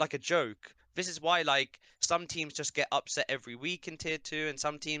aren't like a joke. This is why like some teams just get upset every week in tier 2 and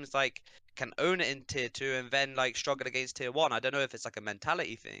some teams like can own it in tier 2 and then like struggle against tier 1. I don't know if it's like a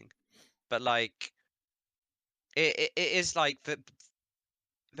mentality thing, but like it is like the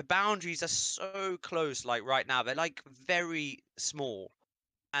boundaries are so close like right now. They're like very small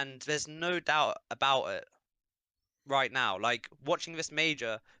and there's no doubt about it right now. Like watching this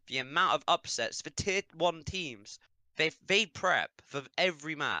major, the amount of upsets for tier 1 teams, they prep for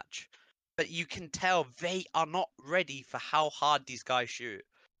every match, but you can tell they are not ready for how hard these guys shoot.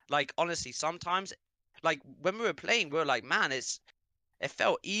 Like honestly, sometimes like when we were playing, we were like, man, it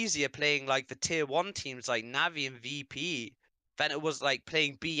felt easier playing like the tier 1 teams like Navi and VP than it was like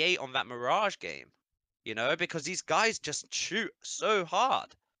playing B8 on that Mirage game. Because these guys just shoot so hard.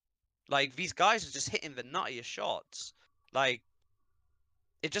 Like these guys are just hitting the nuttiest shots. Like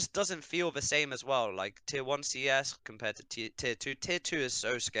it just doesn't feel the same as well. Like tier 1 CS compared to tier 2. Tier 2 is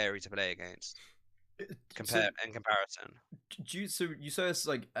so scary to play against So compare in comparison. so you said this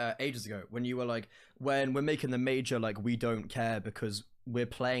like ages ago when you were like, when we're making the major, like we don't care because we're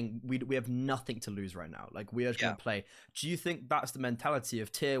playing, we have nothing to lose right now, like we are just Yeah. gonna play. Do you think that's the mentality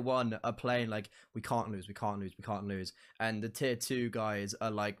of tier 1 are playing like we can't lose, we can't lose, we can't lose, and the tier 2 guys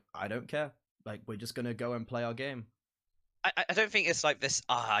are like, I don't care, like we're just gonna go and play our game? I don't think it's like this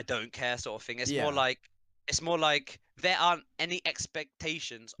I don't care sort of thing. Yeah. It's more like there aren't any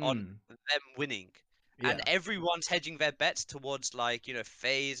expectations on Hmm. them winning. And Yeah. everyone's hedging their bets towards like,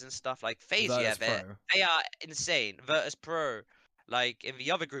 FaZe and stuff. Like FaZe, yeah, Virtus Pro. they are insane. Virtus Pro, like in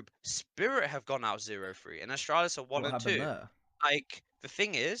the other group, Spirit have gone out 0-3 and Astralis are 1 What and happened 2. there? Like the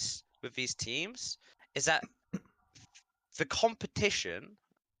thing is with these teams is that the competition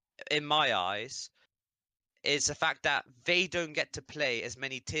in my eyes, is the fact that they don't get to play as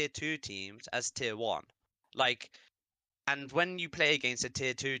many tier 2 teams as tier 1. Like, and when you play against a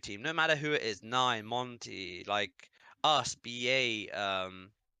tier 2 team, no matter who it is, Nine, Monty, like us, BA,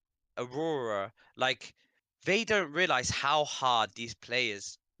 Aurora, like they don't realize how hard these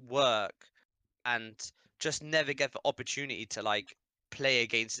players work and just never get the opportunity to like play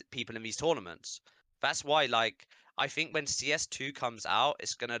against people in these tournaments. That's why like I think when CS2 comes out,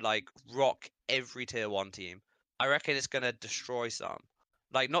 it's gonna like rock every tier 1 team. I reckon it's gonna destroy some.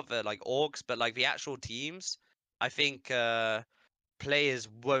 Like not the like orgs, but like the actual teams. I think players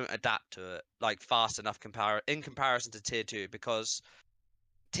won't adapt to it like fast enough in comparison to tier 2 because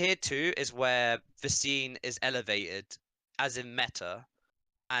tier 2 is where the scene is elevated as in meta,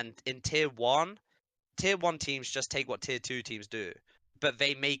 and in tier 1 teams just take what tier 2 teams do, but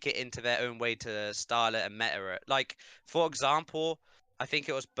they make it into their own way to style it and meta it. Like, for example, I think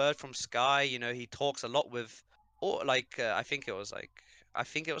it was Bird from Sky, he talks a lot with, or like, I think it was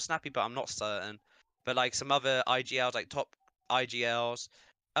Snappy, but I'm not certain. But like some other IGLs, like top IGLs.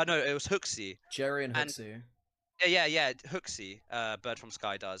 Oh no, it was Hooksy. Jerry and And Hooksy. yeah, Hooksy, Bird from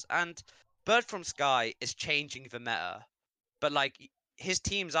Sky does. And Bird from Sky is changing the meta, but like his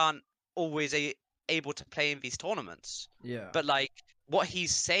teams aren't always able to play in these tournaments. Yeah. But like what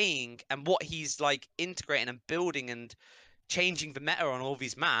he's saying and what he's like integrating and building and changing the meta on all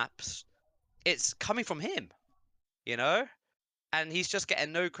these maps, it's coming from him, you know? And he's just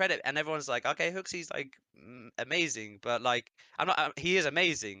getting no credit, and everyone's like, okay, Hooksy's like amazing, but like I'm not. He is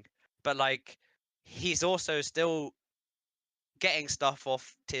amazing, but like he's also still getting stuff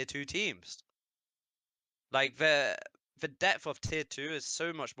off tier 2 teams. Like the depth of tier 2 is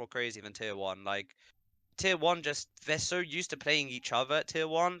so much more crazy than tier 1. Like tier 1 just they're so used to playing each other at tier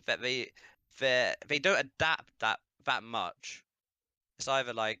 1 that they don't adapt that much. It's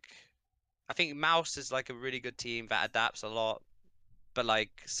either like I think Mouse is like a really good team that adapts a lot, but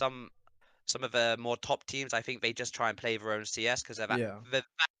like some of the more top teams, I think they just try and play their own CS because Yeah. they're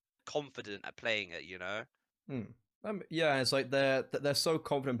that confident at playing it, Hmm. Yeah, it's like they're so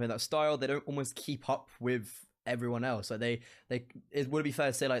confident in that style, they don't almost keep up with everyone else. Like they it would be fair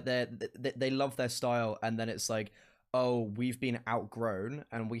to say like they love their style, and then it's like, oh, we've been outgrown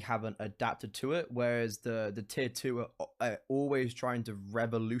and we haven't adapted to it. Whereas the tier two are always trying to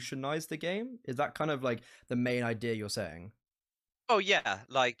revolutionize the game. Is that kind of like the main idea you're saying? Oh yeah,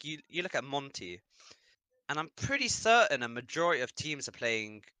 like you look at Monty, and I'm pretty certain a majority of teams are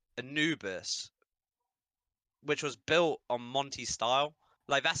playing Anubis, which was built on Monty's style.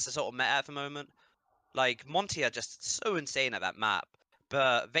 Like that's the sort of meta at the moment. Like Monty are just so insane at that map,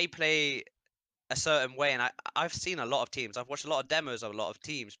 but they play a certain way, and I've seen a lot of teams. I've watched a lot of demos of a lot of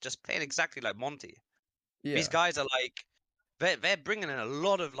teams just playing exactly like Monty. These Yeah. guys are like they're bringing in a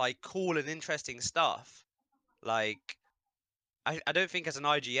lot of like cool and interesting stuff. Like I don't think as an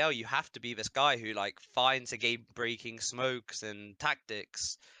IGL you have to be this guy who like finds a game breaking smokes and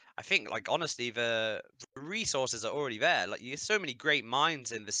tactics. I think like honestly the resources are already there. Like there's so many great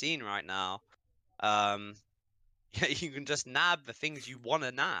minds in the scene right now. Um you can just nab the things you want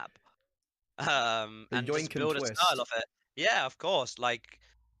to nab. The And just yoink and build a style twist. of it. Yeah, of course. Like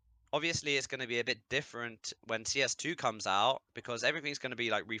obviously it's going to be a bit different when CS2 comes out because everything's going to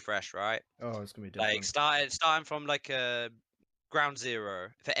be like refreshed, right? Oh, it's gonna be Like different. starting from like a ground zero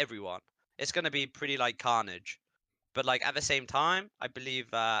for everyone. It's going to be pretty like carnage. But like at the same time, I believe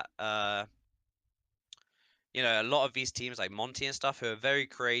that a lot of these teams like Monty and stuff who are very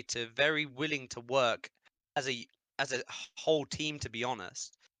creative, very willing to work as a whole team to be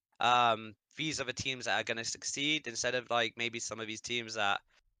honest. These are the teams that are going to succeed instead of like maybe some of these teams that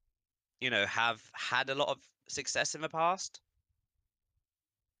have had a lot of success in the past,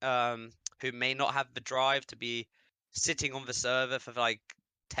 who may not have the drive to be sitting on the server for like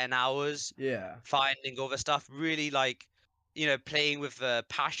 10 hours, Yeah. finding all the stuff, really like, playing with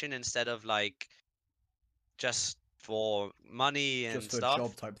passion instead of like just for money Just and for a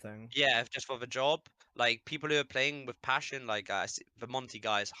job stuff. type thing. Yeah, just for the job. Like people who are playing with passion, like the Monty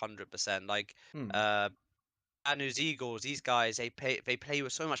guys, 100%. Like Hmm. uh, Bad News Eagles, these guys, they play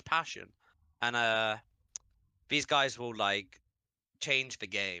with so much passion, and these guys will like change the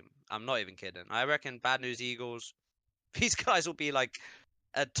game. I'm not even kidding. I reckon Bad News Eagles, these guys will be like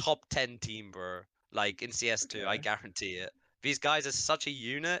a top 10 team, bro. Like in CS2, I Okay. guarantee it. These guys are such a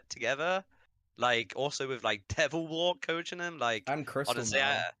unit together. Like also with like Devil War coaching them. Like And Crystal honestly,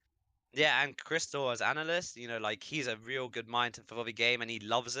 now. yeah, and Crystal as analyst, like he's a real good mind for the game and he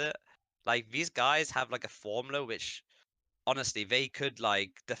loves it. Like these guys have like a formula which honestly they could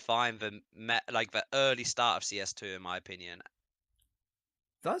like define like the early start of CS2 in my opinion.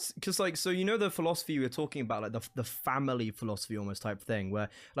 That's because, like, so you know the philosophy we were talking about, like the family philosophy almost type thing, where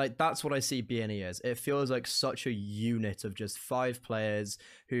like that's what I see BNE as. It feels like such a unit of just 5 players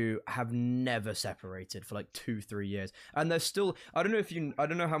who have never separated for like 2 3 years, and they're still. I don't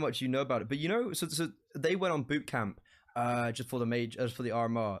know how much you know about it, but you know, so they went on boot camp just for the just for the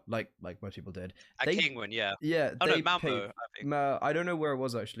RMR, like most people did. At They Kingwin, yeah. yeah Oh no, they paid. Malmo, I think. I don't know where it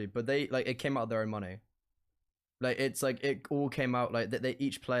was actually, but they like it came out of their own money. Like it's like it all came out like that. They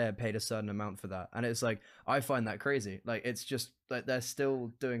each player paid a certain amount for that, and it's like I find that crazy. Like it's just like they're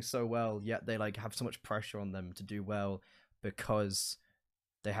still doing so well, yet they like have so much pressure on them to do well because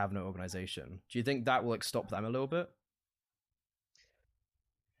they have no organization. Do you think that will like stop them a little bit?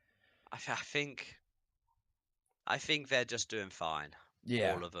 I think they're just doing fine,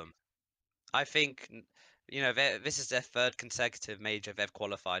 Yeah, all of them. I think this is their third consecutive major they've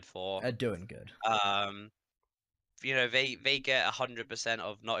qualified for. they're doing good. Um, they get 100%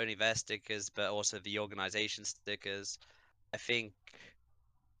 of not only their stickers but also the organization stickers. I think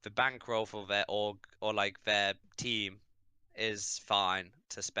the bankroll for their org or like their team is fine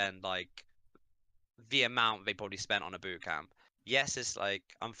to spend like the amount they probably spent on a boot camp. Yes, it's like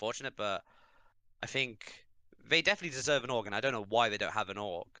unfortunate, but I think they definitely deserve an org, and I don't know why they don't have an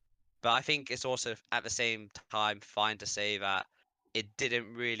org. But I think it's also at the same time fine to say that it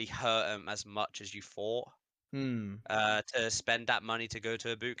didn't really hurt them as much as you thought Hmm. to spend that money to go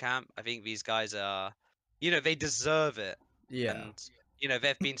to a boot camp. I think these guys are, they deserve it, Yeah. and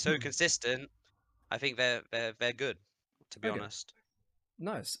they've been so consistent. I think they're good, to be Okay. honest.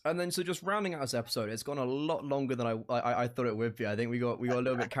 Nice. And then so just rounding out this episode, it's gone a lot longer than I thought it would be. I think we got a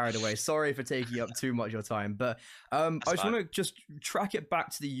little bit carried away. Sorry for taking up too much of your time, but That's I just fine. want to just track it back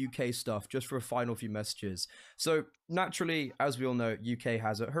to the UK stuff just for a final few messages. So naturally, as we all know, UK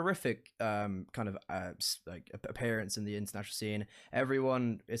has a horrific kind of like appearance in the international scene.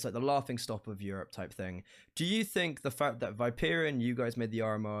 Everyone, it's like the laughing stock of Europe type thing. Do you think the fact that Viperion, you guys made the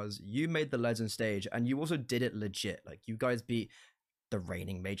RMRs, you made the Legend stage, and you also did it legit, like you guys beat the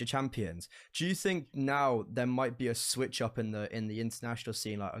reigning major champions. Do you think now there might be a switch up in the international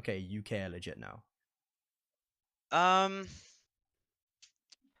scene? Like, okay, UK are legit now. Um,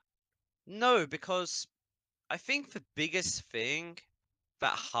 no, because I think the biggest thing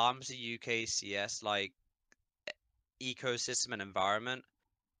that harms the UK CS like ecosystem and environment,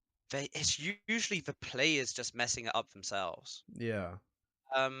 it's usually the players just messing it up themselves. Yeah,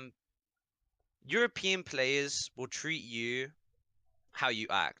 Um, European players will treat you how you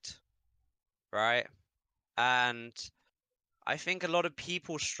act, right? And I think a lot of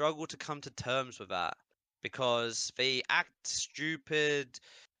people struggle to come to terms with that because they act stupid.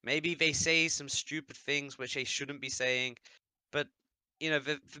 Maybe they say some stupid things which they shouldn't be saying. But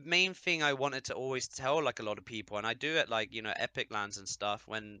the main thing I wanted to always tell like a lot of people, and I do it like Epic Lands and stuff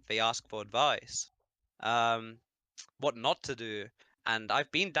when they ask for advice, um, what not to do. And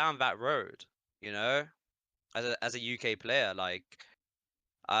I've been down that road, you know, as a UK player, like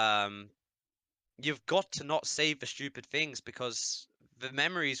um, you've got to not say the stupid things because the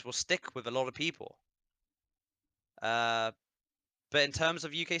memories will stick with a lot of people. Uh, but in terms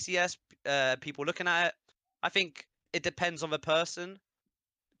of UKCS, people looking at it, I think it depends on the person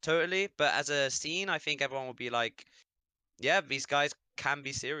totally. But as a scene, I think everyone will be like, yeah, these guys can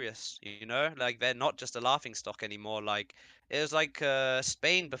be serious, like they're not just a laughing stock anymore. Like it was like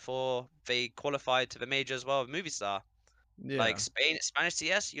Spain before they qualified to the major as well, Movie Star. Like yeah, Spanish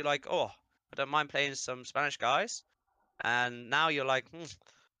CS, you're like, oh, I don't mind playing some Spanish guys. And now you're like,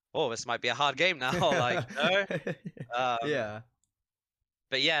 oh, this might be a hard game now. Like, Um, yeah.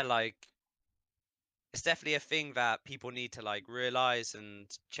 but yeah, like it's definitely a thing that people need to like realize and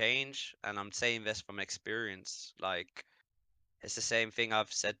change. And I'm saying this from experience. Like it's the same thing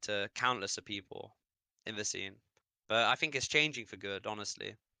I've said to countless of people in the scene. But I think it's changing for good,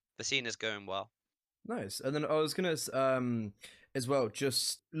 honestly. The scene is going well. Nice. And then I was gonna as well,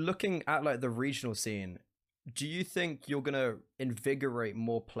 just looking at like the regional scene. Do you think you're gonna invigorate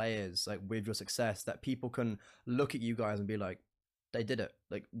more players like with your success that people can look at you guys and be like, they did it.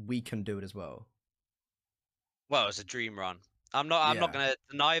 Like we can do it as well. Well, it's a dream run. I'm not Yeah. gonna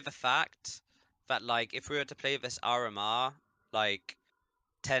deny the fact that like if we were to play this RMR like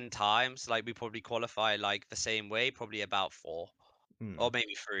 10 times, like we probably qualify like the same way, probably about 4 or Hmm.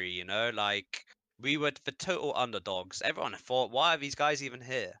 maybe 3, like we were the total underdogs. Everyone thought, why are these guys even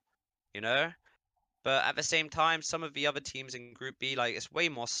here? You know? But at the same time, some of the other teams in Group B, like it's way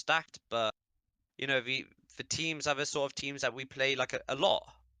more stacked, but the teams are the sort of teams that we play like a lot,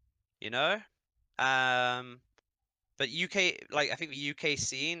 you know? Um but UK, like I think the UK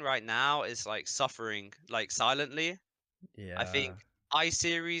scene right now is like suffering like silently. I think Yeah.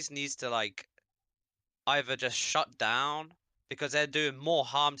 iSeries needs to like either just shut down because they're doing more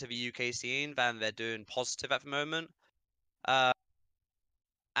harm to the UK scene than they're doing positive at the moment. Uh,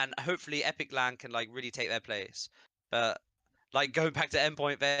 and hopefully Epic Land can like really take their place. But like going back to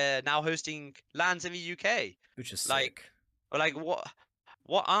Endpoint, they're now hosting lands in the UK. which is Like, sick. like what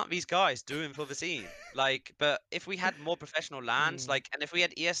aren't these guys doing for the scene? Like, but if we had more professional lands, Mm. like, and if we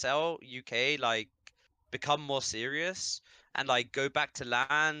had ESL UK, like, become more serious and like go back to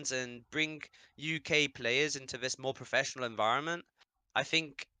lands and bring UK players into this more professional environment, I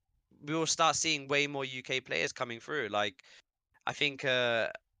think we will start seeing way more UK players coming through. Like, I think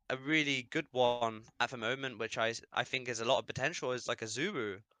a really good one at the moment, which I think has a lot of potential, is like a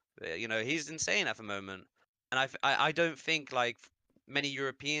Zuru. You know, he's insane at the moment, and I don't think like many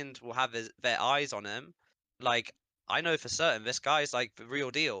Europeans will have their eyes on him. Like I know for certain this guy's like the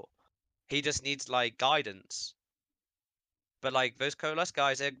real deal. He just needs like guidance. But like those Coalesce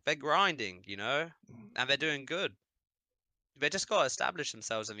guys, they're grinding, you know, and they're doing good. They just got to establish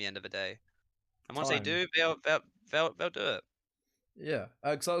themselves in the end of the day, and once they Time. do, they'll do it. Yeah,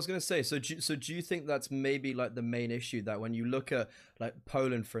 because I was gonna say, so do you think that's maybe like the main issue, that when you look at like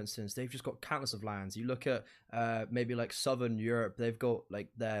Poland, for instance, they've just got countless of lands. You look at maybe like Southern Europe, they've got like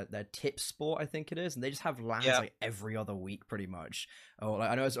their tip sport, I think it is, and they just have lands Yeah. like every other week, pretty much. Or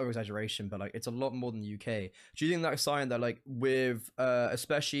like I know it's over exaggeration, but like it's a lot more than UK. Do you think that's a sign that like with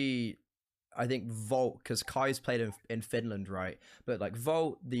especially I think Volt, because Kai's played in Finland, right? But like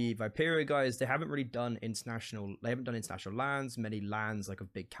Volt, the Viperia guys, they haven't really done international. They haven't done international lands, many lands like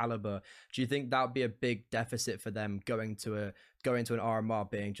of big caliber. Do you think that would be a big deficit for them going to an RMR,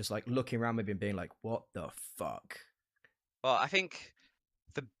 being just like looking around maybe and being like, what the fuck? Well, I think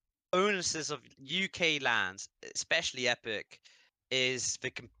the bonuses of UK lands, especially Epic, is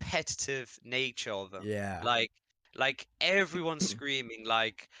the competitive nature of them. Yeah. Like, like everyone's screaming,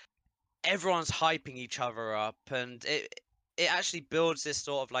 like everyone's hyping each other up, and it actually builds this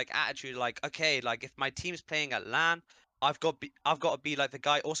sort of like attitude, like okay, like if my team's playing at LAN, I've got to be like the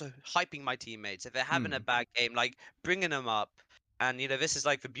guy also hyping my teammates. If they're having a Mm. bad game, like bringing them up. And you know, this is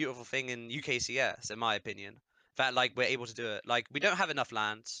like the beautiful thing in UKCS, in my opinion, that like we're able to do it. Like we don't have enough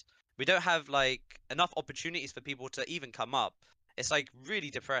lands, we don't have like enough opportunities for people to even come up. It's like really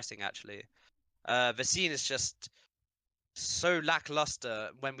depressing, actually. The scene is just so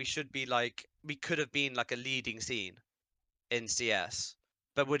lackluster when we should be like we could have been like a leading scene in CS,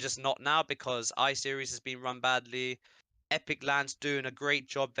 but we're just not now because iSeries has been run badly. Epic Land's doing a great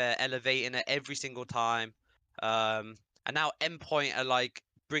job there, elevating it every single time. Um, and now Endpoint are like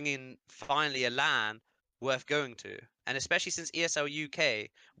bringing finally a LAN worth going to, and especially since ESL UK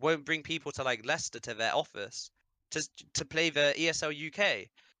won't bring people to like Leicester to their office to play the ESL UK,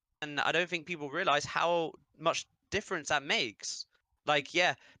 and I don't think people realize how much difference that makes. Like,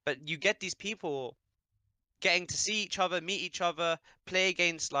 yeah, but you get these people getting to see each other, meet each other, play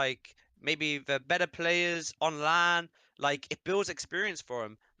against like maybe the better players on LAN. Like it builds experience for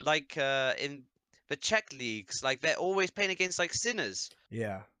them. Like in the Czech leagues, like they're always playing against like sinners.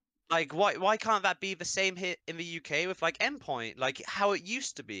 Yeah. Like why can't that be the same here in the UK with like Endpoint, like how it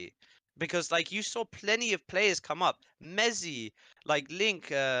used to be? Because like you saw plenty of players come up, Mezzi, like Link,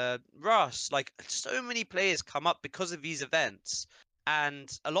 Russ, like so many players come up because of these events,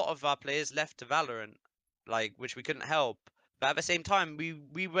 and a lot of our players left to Valorant, like which we couldn't help. But at the same time,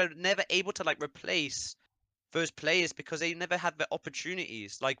 we were never able to like replace those players because they never had the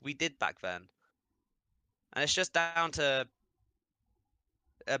opportunities like we did back then, and it's just down to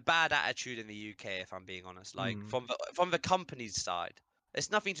a bad attitude in the UK, if I'm being honest. Like Mm. from the company's side, it's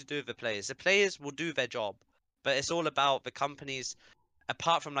nothing to do with the players. The players will do their job, but it's all about the companies.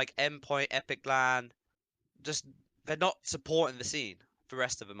 Apart from like Endpoint, Epic Land, just they're not supporting the scene. The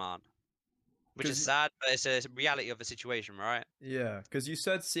rest of them aren't, which is Because sad, but it's a reality of the situation, right? yeah, because you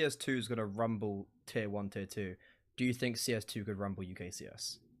said CS2 is gonna rumble tier one, tier two. Do you think CS2 could rumble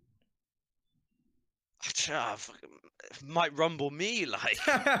UKCS? Might rumble me like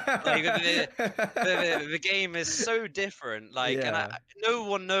the game is so different, like, and Yeah. no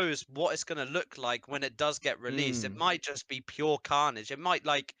one knows what it's gonna look like when it does get released. It Mm. might just be pure carnage. It might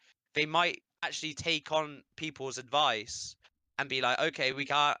like they might actually take on people's advice and be like, okay, we're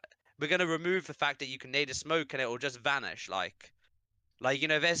gonna remove the fact that you can nade a smoke and it will just vanish. Like you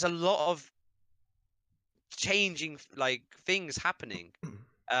know, there's a lot of changing like things happening.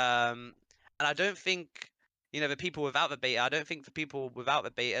 Um, and I don't think, you know, the people without the beta, I don't think the people without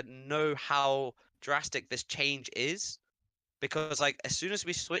the beta know how drastic this change is. Because, like, as soon as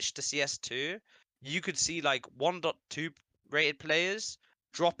we switched to CS2, you could see, like, 1.2 rated players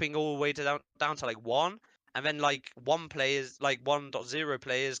dropping all the way to down to, like, 1. and then like 1.0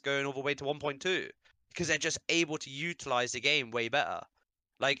 players going all the way to 1.2 because they're just able to utilize the game way better.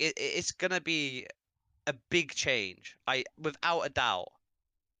 Like it's gonna be a big change, I without a doubt.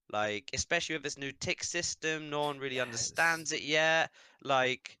 Like, especially with this new tick system, no one really Yes. understands it yet.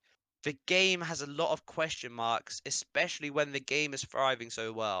 Like, the game has a lot of question marks, especially when the game is thriving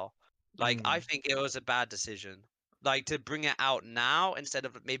so well. Like, I Mm. think it was a bad decision. Like, to bring it out now instead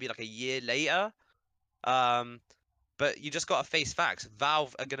of maybe like a year later. Um, but you just gotta face facts.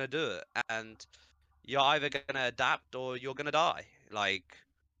 Valve are gonna do it, and you're either gonna adapt or you're gonna die. Like,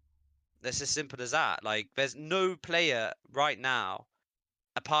 it's as simple as that. Like, there's no player right now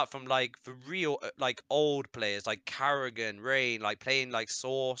apart from like the real like old players like Carrigan, Rain, like playing like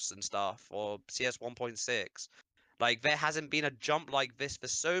Source and stuff or CS 1.6, like there hasn't been a jump like this for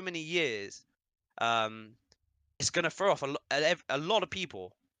so many years. Um, it's gonna throw off a lot of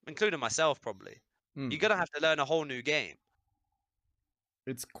people, including myself probably. You're Mm. gonna have to learn a whole new game.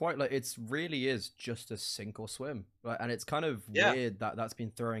 It's quite like it's really is just a sink or swim, like, and it's kind of Yeah, weird that that's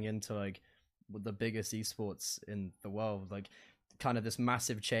been throwing into like the biggest esports in the world, like kind of this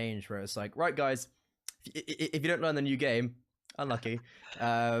massive change where it's like, right, guys, if you don't learn the new game, unlucky.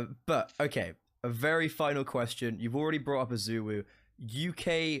 But okay, a very final question. You've already brought up Azuwu.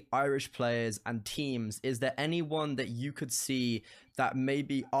 UK Irish players and teams, is there anyone that you could see that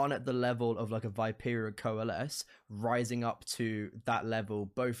maybe aren't at the level of like a Viperia Coalesce rising up to that level,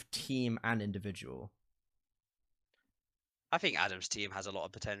 both team and individual? I think Adam's team has a lot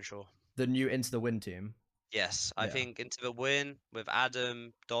of potential. The new Into the Wind team. Yes, I Yeah. think into the win with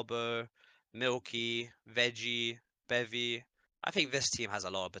Adam, Dobbo, Milky, Veggie, Bevy. I think this team has a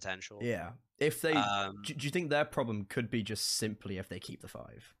lot of potential. Yeah. If they Um, do you think their problem could be just simply if they keep the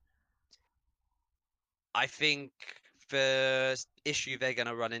five? I think the issue they're going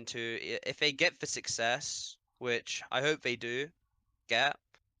to run into, if they get the success, which I hope they do get,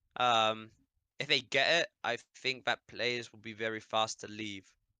 um, if they get it, I think that players will be very fast to leave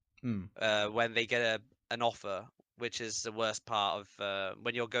Hmm. when they get an offer, which is the worst part of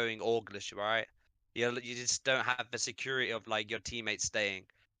when you're going Orglish, right? You just don't have the security of like your teammates staying.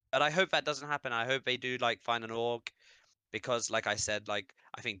 But I hope that doesn't happen. I hope they do like find an org because like I said, like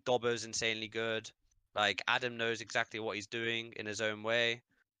I think Dobbo's insanely good. Like Adam knows exactly what he's doing in his own way.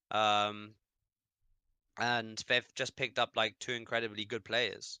 Um, and they've just picked up like two incredibly good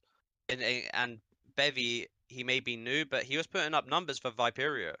players. And Bevy, he may be new, but he was putting up numbers for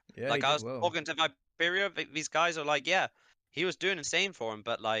Viperio. Yeah, he Like I did was well. talking to Viperio, these guys are like, yeah, he was doing insane for him,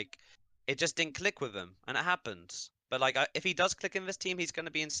 but like it just didn't click with him, and it happens. But like if he does click in this team, he's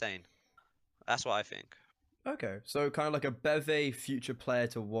gonna be insane. That's what I think. Okay, so kind of like a Beve future player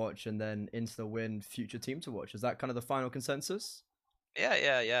to watch, and then Into the Wind future team to watch. Is that kind of the final consensus? Yeah,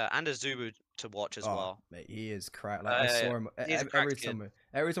 yeah, yeah, and a Zubu to watch as Oh, well. mate, he is crack. Like I saw him He's a every cracked kid. time.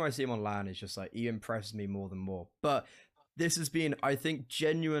 Every time I see him on LAN, it's just like he impresses me more than more. But this has been, I think,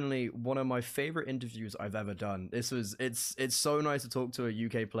 genuinely one of my favorite interviews I've ever done. It's so nice to talk to a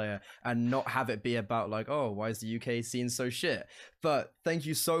UK player and not have it be about like, oh, why is the UK scene so shit? But thank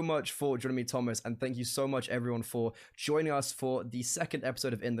you so much for joining me, Thomas, and thank you so much everyone for joining us for the second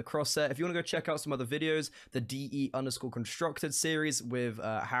episode of In the Crosshair. If you want to go check out some other videos, the DE_constructed series with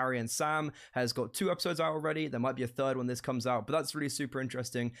Harry and Sam has got 2 episodes out already. There might be a third when this comes out, but that's really super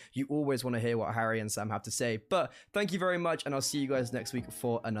interesting. You always want to hear what Harry and Sam have to say. But thank you very much, and I'll see you guys next week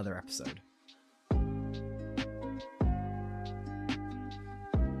for another episode.